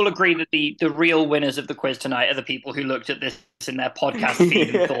we all agree that the real winners of the quiz tonight are the people who looked at this in their podcast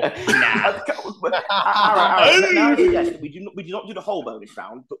feed and thought, we do not do the whole bonus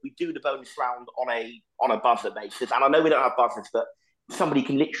round, but we do the bonus round on a buzzer basis. And I know we don't have buzzers, but somebody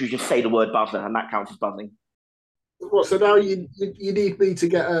can literally just say the word buzzer, and that counts as buzzing. Well, so now you need me to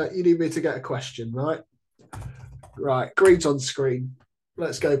get a question, right? Right, green's on screen.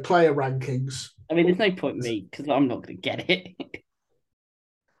 Let's go player rankings. I mean, there's no point in me because I'm not going to get it.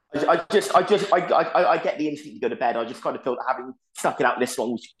 I get the instinct to go to bed. I just kind of feel that having stuck it out this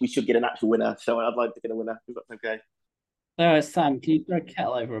long, we should get an actual winner. So I'd like to get a winner. If that's okay. Sam, can you throw a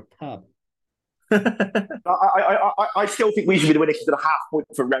kettle over a pub? I still think we should be the winners. She's got a half point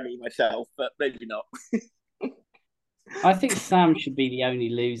for Remy myself, but maybe not. I think Sam should be the only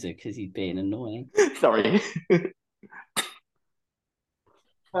loser because he's being annoying. Sorry.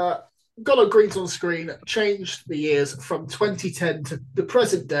 Got our greens on screen, changed the years from 2010 to the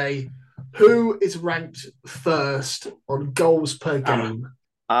present day. Who is ranked first on goals per game?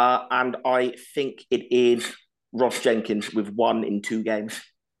 And I think it is Ross Jenkins with 1 in 2 games.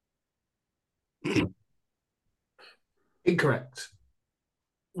 Incorrect.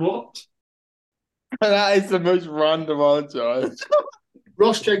 What? That is the most random answer.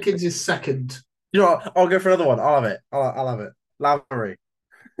 Ross Jenkins is second. You know what? I'll go for another one. I'll have it. I'll have it. Lavery.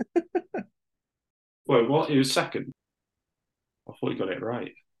 Wait, what? He was second? I thought you got it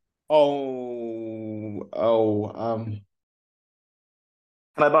right.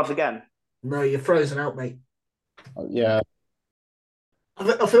 Can I buzz again? No, you're frozen out, mate. Yeah.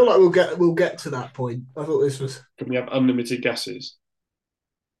 I feel like we'll get to that point. I thought this was. Can we have unlimited guesses?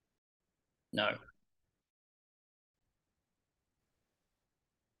 No.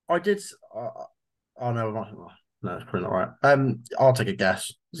 I did. Oh no, no, it's probably not right. I'll take a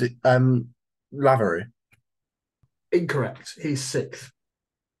guess. Is it Lavery? Incorrect. He's 6th.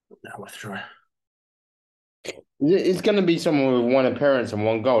 No, let's try. It's going to be someone with 1 appearance and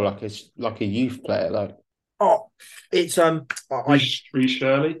 1 goal, like a youth player. Like, it's Reece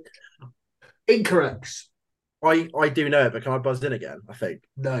Shirley. Incorrect. I do know it, but can I buzz in again? I think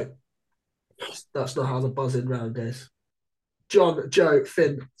no. That's not how the buzzing round goes. John, Joe,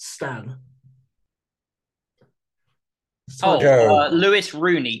 Finn, Stan. Lewis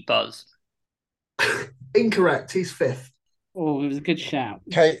Rooney, Buzz. Incorrect. He's 5th. Oh, it was a good shout.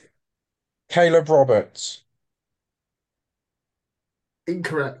 Caleb Roberts.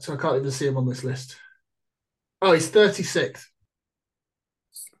 Incorrect. I can't even see him on this list. Oh, he's 36th.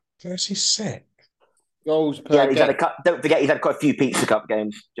 36. Goals per game. Don't forget, he's had quite a few Pizza Cup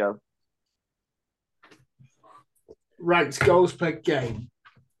games, Joe. Ranked goals per game.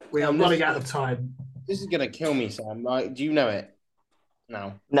 We are running out of time. This is going to kill me, Sam. Like, do you know it?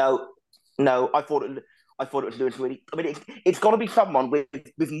 No. No. I thought it was Lewis Rooney. I mean, it's got to be someone with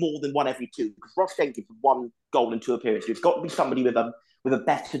more than 1 every 2. Because Ross Jenkins with 1 goal in 2 appearances. It's got to be somebody with a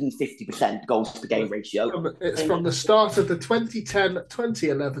better than 50% goals per game ratio. It's from the start of the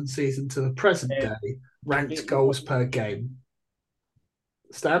 2010-2011 season to the present day. Ranked goals per game.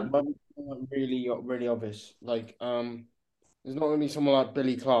 Stan? Really obvious. Like, there's not going to be someone like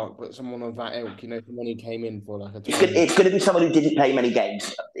Billy Clark, but someone of that ilk. You know, someone who came in for like a. It's going to be someone who didn't play many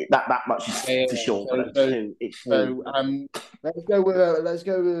games. That much is for sure. Let's go with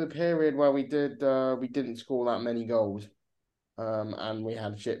a period where we didn't score that many goals, and we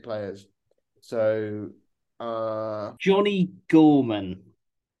had shit players. So, Johnny Gorman.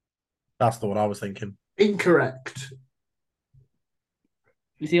 That's the one I was thinking. Incorrect.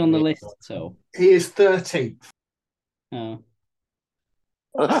 Is he on the list at all? He is 13th. Oh.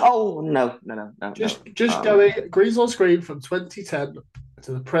 Oh no! Just going greens on screen from 2010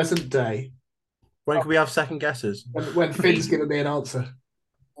 to the present day. When can we have second guesses? When Finn's giving me an answer.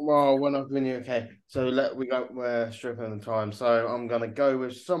 Well, we're not going to. Okay, so we're stripping the time. So I'm going to go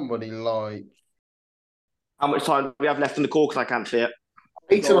with somebody like. How much time do we have left in the call? Because I can't see it.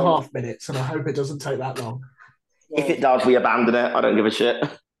 8.5 minutes, and I hope it doesn't take that long. If it does, we abandon it. I don't give a shit.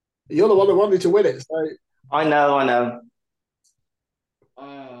 You're the one that wanted to win it, so. I know.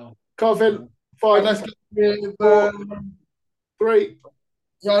 Carvin, fine. Three.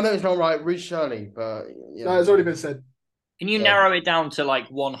 Yeah, I know it's not right. Reece Shirley, but yeah. No, it's already been said. Can you narrow it down to like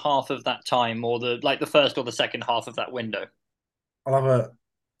one half of that time, or the first or the second half of that window? I'll have a.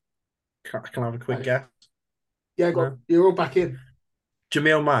 Can I have a quick guess? Yeah, you're all back in.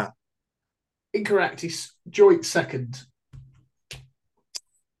 Jamil Matt. Incorrect. He's joint second.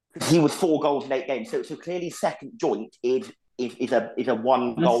 He was 4 goals in 8 games, so clearly second joint is a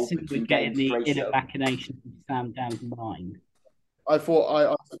 1 goal between games the ratio. inner machinations of Sam Down's mind. I thought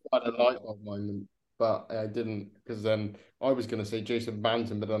I had a light bulb moment, but I didn't, because then I was going to say Jason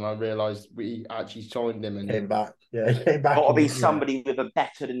Banton, but then I realised we actually signed him and came back. Yeah, he came back. Got to be somebody with a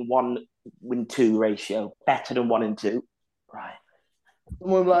better than 1-2 ratio. Better than 1 and 2. Right.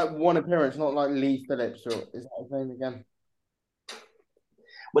 Someone like 1 appearance, not like Lee Phillips, or is that his name again?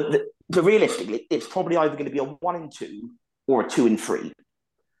 Well, realistically, it's probably either going to be a 1 and 2 or a 2 and 3.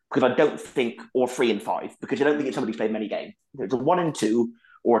 Because I don't think, or 3 and 5, because I don't think it's somebody who's played many games. It's a 1 and 2,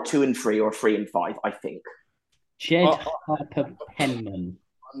 or a 2 and 3, or a 3 and 5, I think. Jed Harper Penman.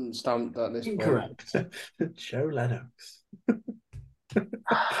 Stamped at this Incorrect. Joe Lennox.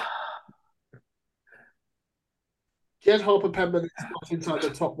 Jed Harper Penman is not inside the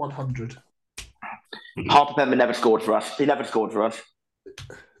top 100. Harper Penman never scored for us. He never scored for us.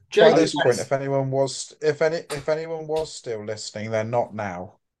 At this point, if anyone was still listening, they're not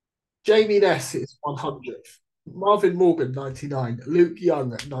now. Jamie Ness is 100th. Marvin Morgan, 99. Luke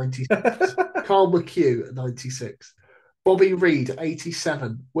Young at 96. Carl McHugh at 96. Bobby Reed,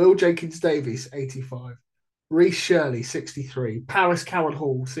 87. Will Jenkins-Davies, 85. Reece Shirley, 63. Paris Cowan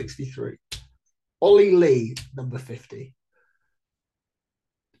Hall, 63. Ollie Lee, number 50.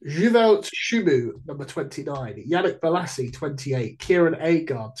 Juvel Shumu, number 29. Yannick Balassi, 28. Kieran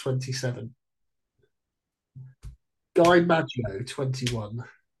Agard, 27. Guy Maggio, 21.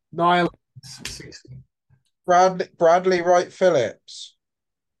 Niall, 60. Bradley Wright Phillips.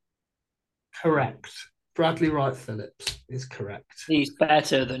 Correct. Bradley Wright Phillips is correct. He's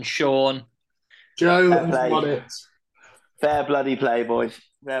better than Sean. Joe has won it. Fair bloody play, boys.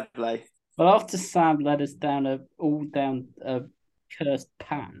 Fair play. Well, after Sam led us down a cursed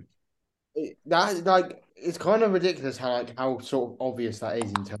pan. It's kind of ridiculous how sort of obvious that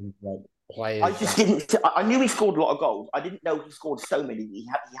is in terms of players. I just didn't. I knew he scored a lot of goals. I didn't know he scored so many. He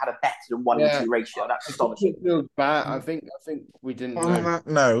had a better than 1 and 2 ratio. That's astonishing. I think we didn't. On that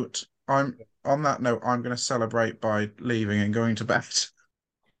note, I'm going to celebrate by leaving and going to bed.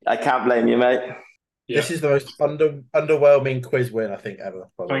 I can't blame you, mate. Yeah. This is the most underwhelming quiz win I think ever.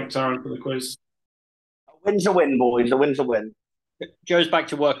 Thanks, Aaron, for the quiz. A win's a win, boys. A win's a win. Joe's back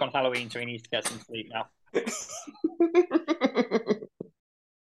to work on Halloween, so he needs to get some sleep now.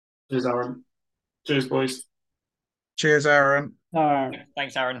 Cheers, Aaron. Cheers, boys. Cheers, Aaron.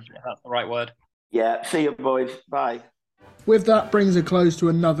 Thanks, Aaron. That's the right word. Yeah, see you, boys. Bye. With that brings a close to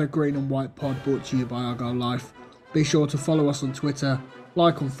another Green and White pod brought to you by Argyle Life. Be sure to follow us on Twitter,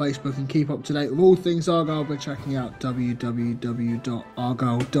 like on Facebook, and keep up to date with all things Argyle by checking out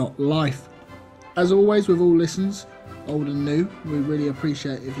www.argyle.life. As always, with all listens, old and new, we really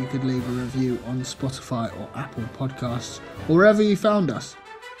appreciate if you could leave a review on Spotify or Apple Podcasts, or wherever you found us.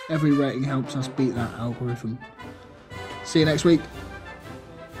 Every rating helps us beat that algorithm. See you next week.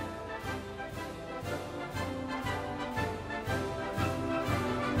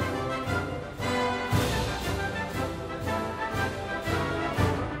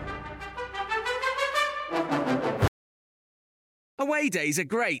 Away days are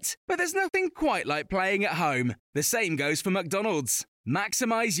great, but there's nothing quite like playing at home. The same goes for McDonald's.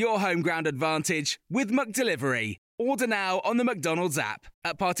 Maximise your home ground advantage with McDelivery. Order now on the McDonald's app.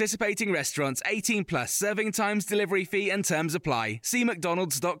 At participating restaurants, 18 plus serving times, delivery fee and terms apply. See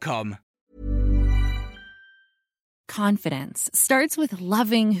mcdonalds.com. Confidence starts with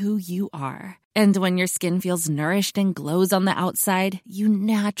loving who you are. And when your skin feels nourished and glows on the outside, you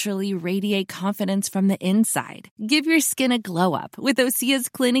naturally radiate confidence from the inside. Give your skin a glow up with Osea's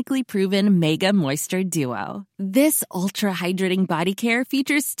clinically proven Mega Moisture Duo. This ultra-hydrating body care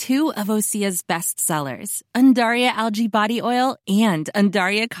features 2 of Osea's best sellers, Undaria Algae Body Oil and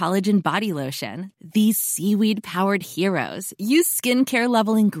Undaria Collagen Body Lotion. These seaweed-powered heroes use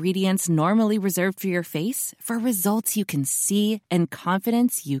skincare-level ingredients normally reserved for your face for results you can see and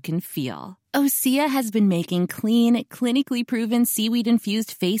confidence you can feel. Osea has been making clean, clinically proven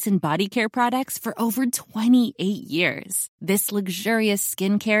seaweed-infused face and body care products for over 28 years. This luxurious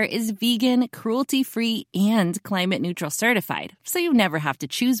skincare is vegan, cruelty-free, and climate-neutral certified, so you never have to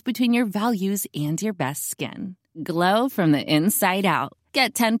choose between your values and your best skin. Glow from the inside out.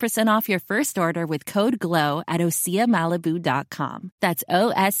 Get 10% off your first order with code GLOW at OseaMalibu.com. That's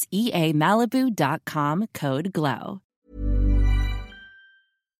OSEA Malibu.com, code GLOW.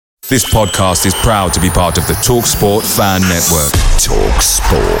 This podcast is proud to be part of the TalkSport Fan Network.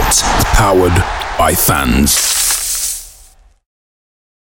 TalkSport. Powered by fans.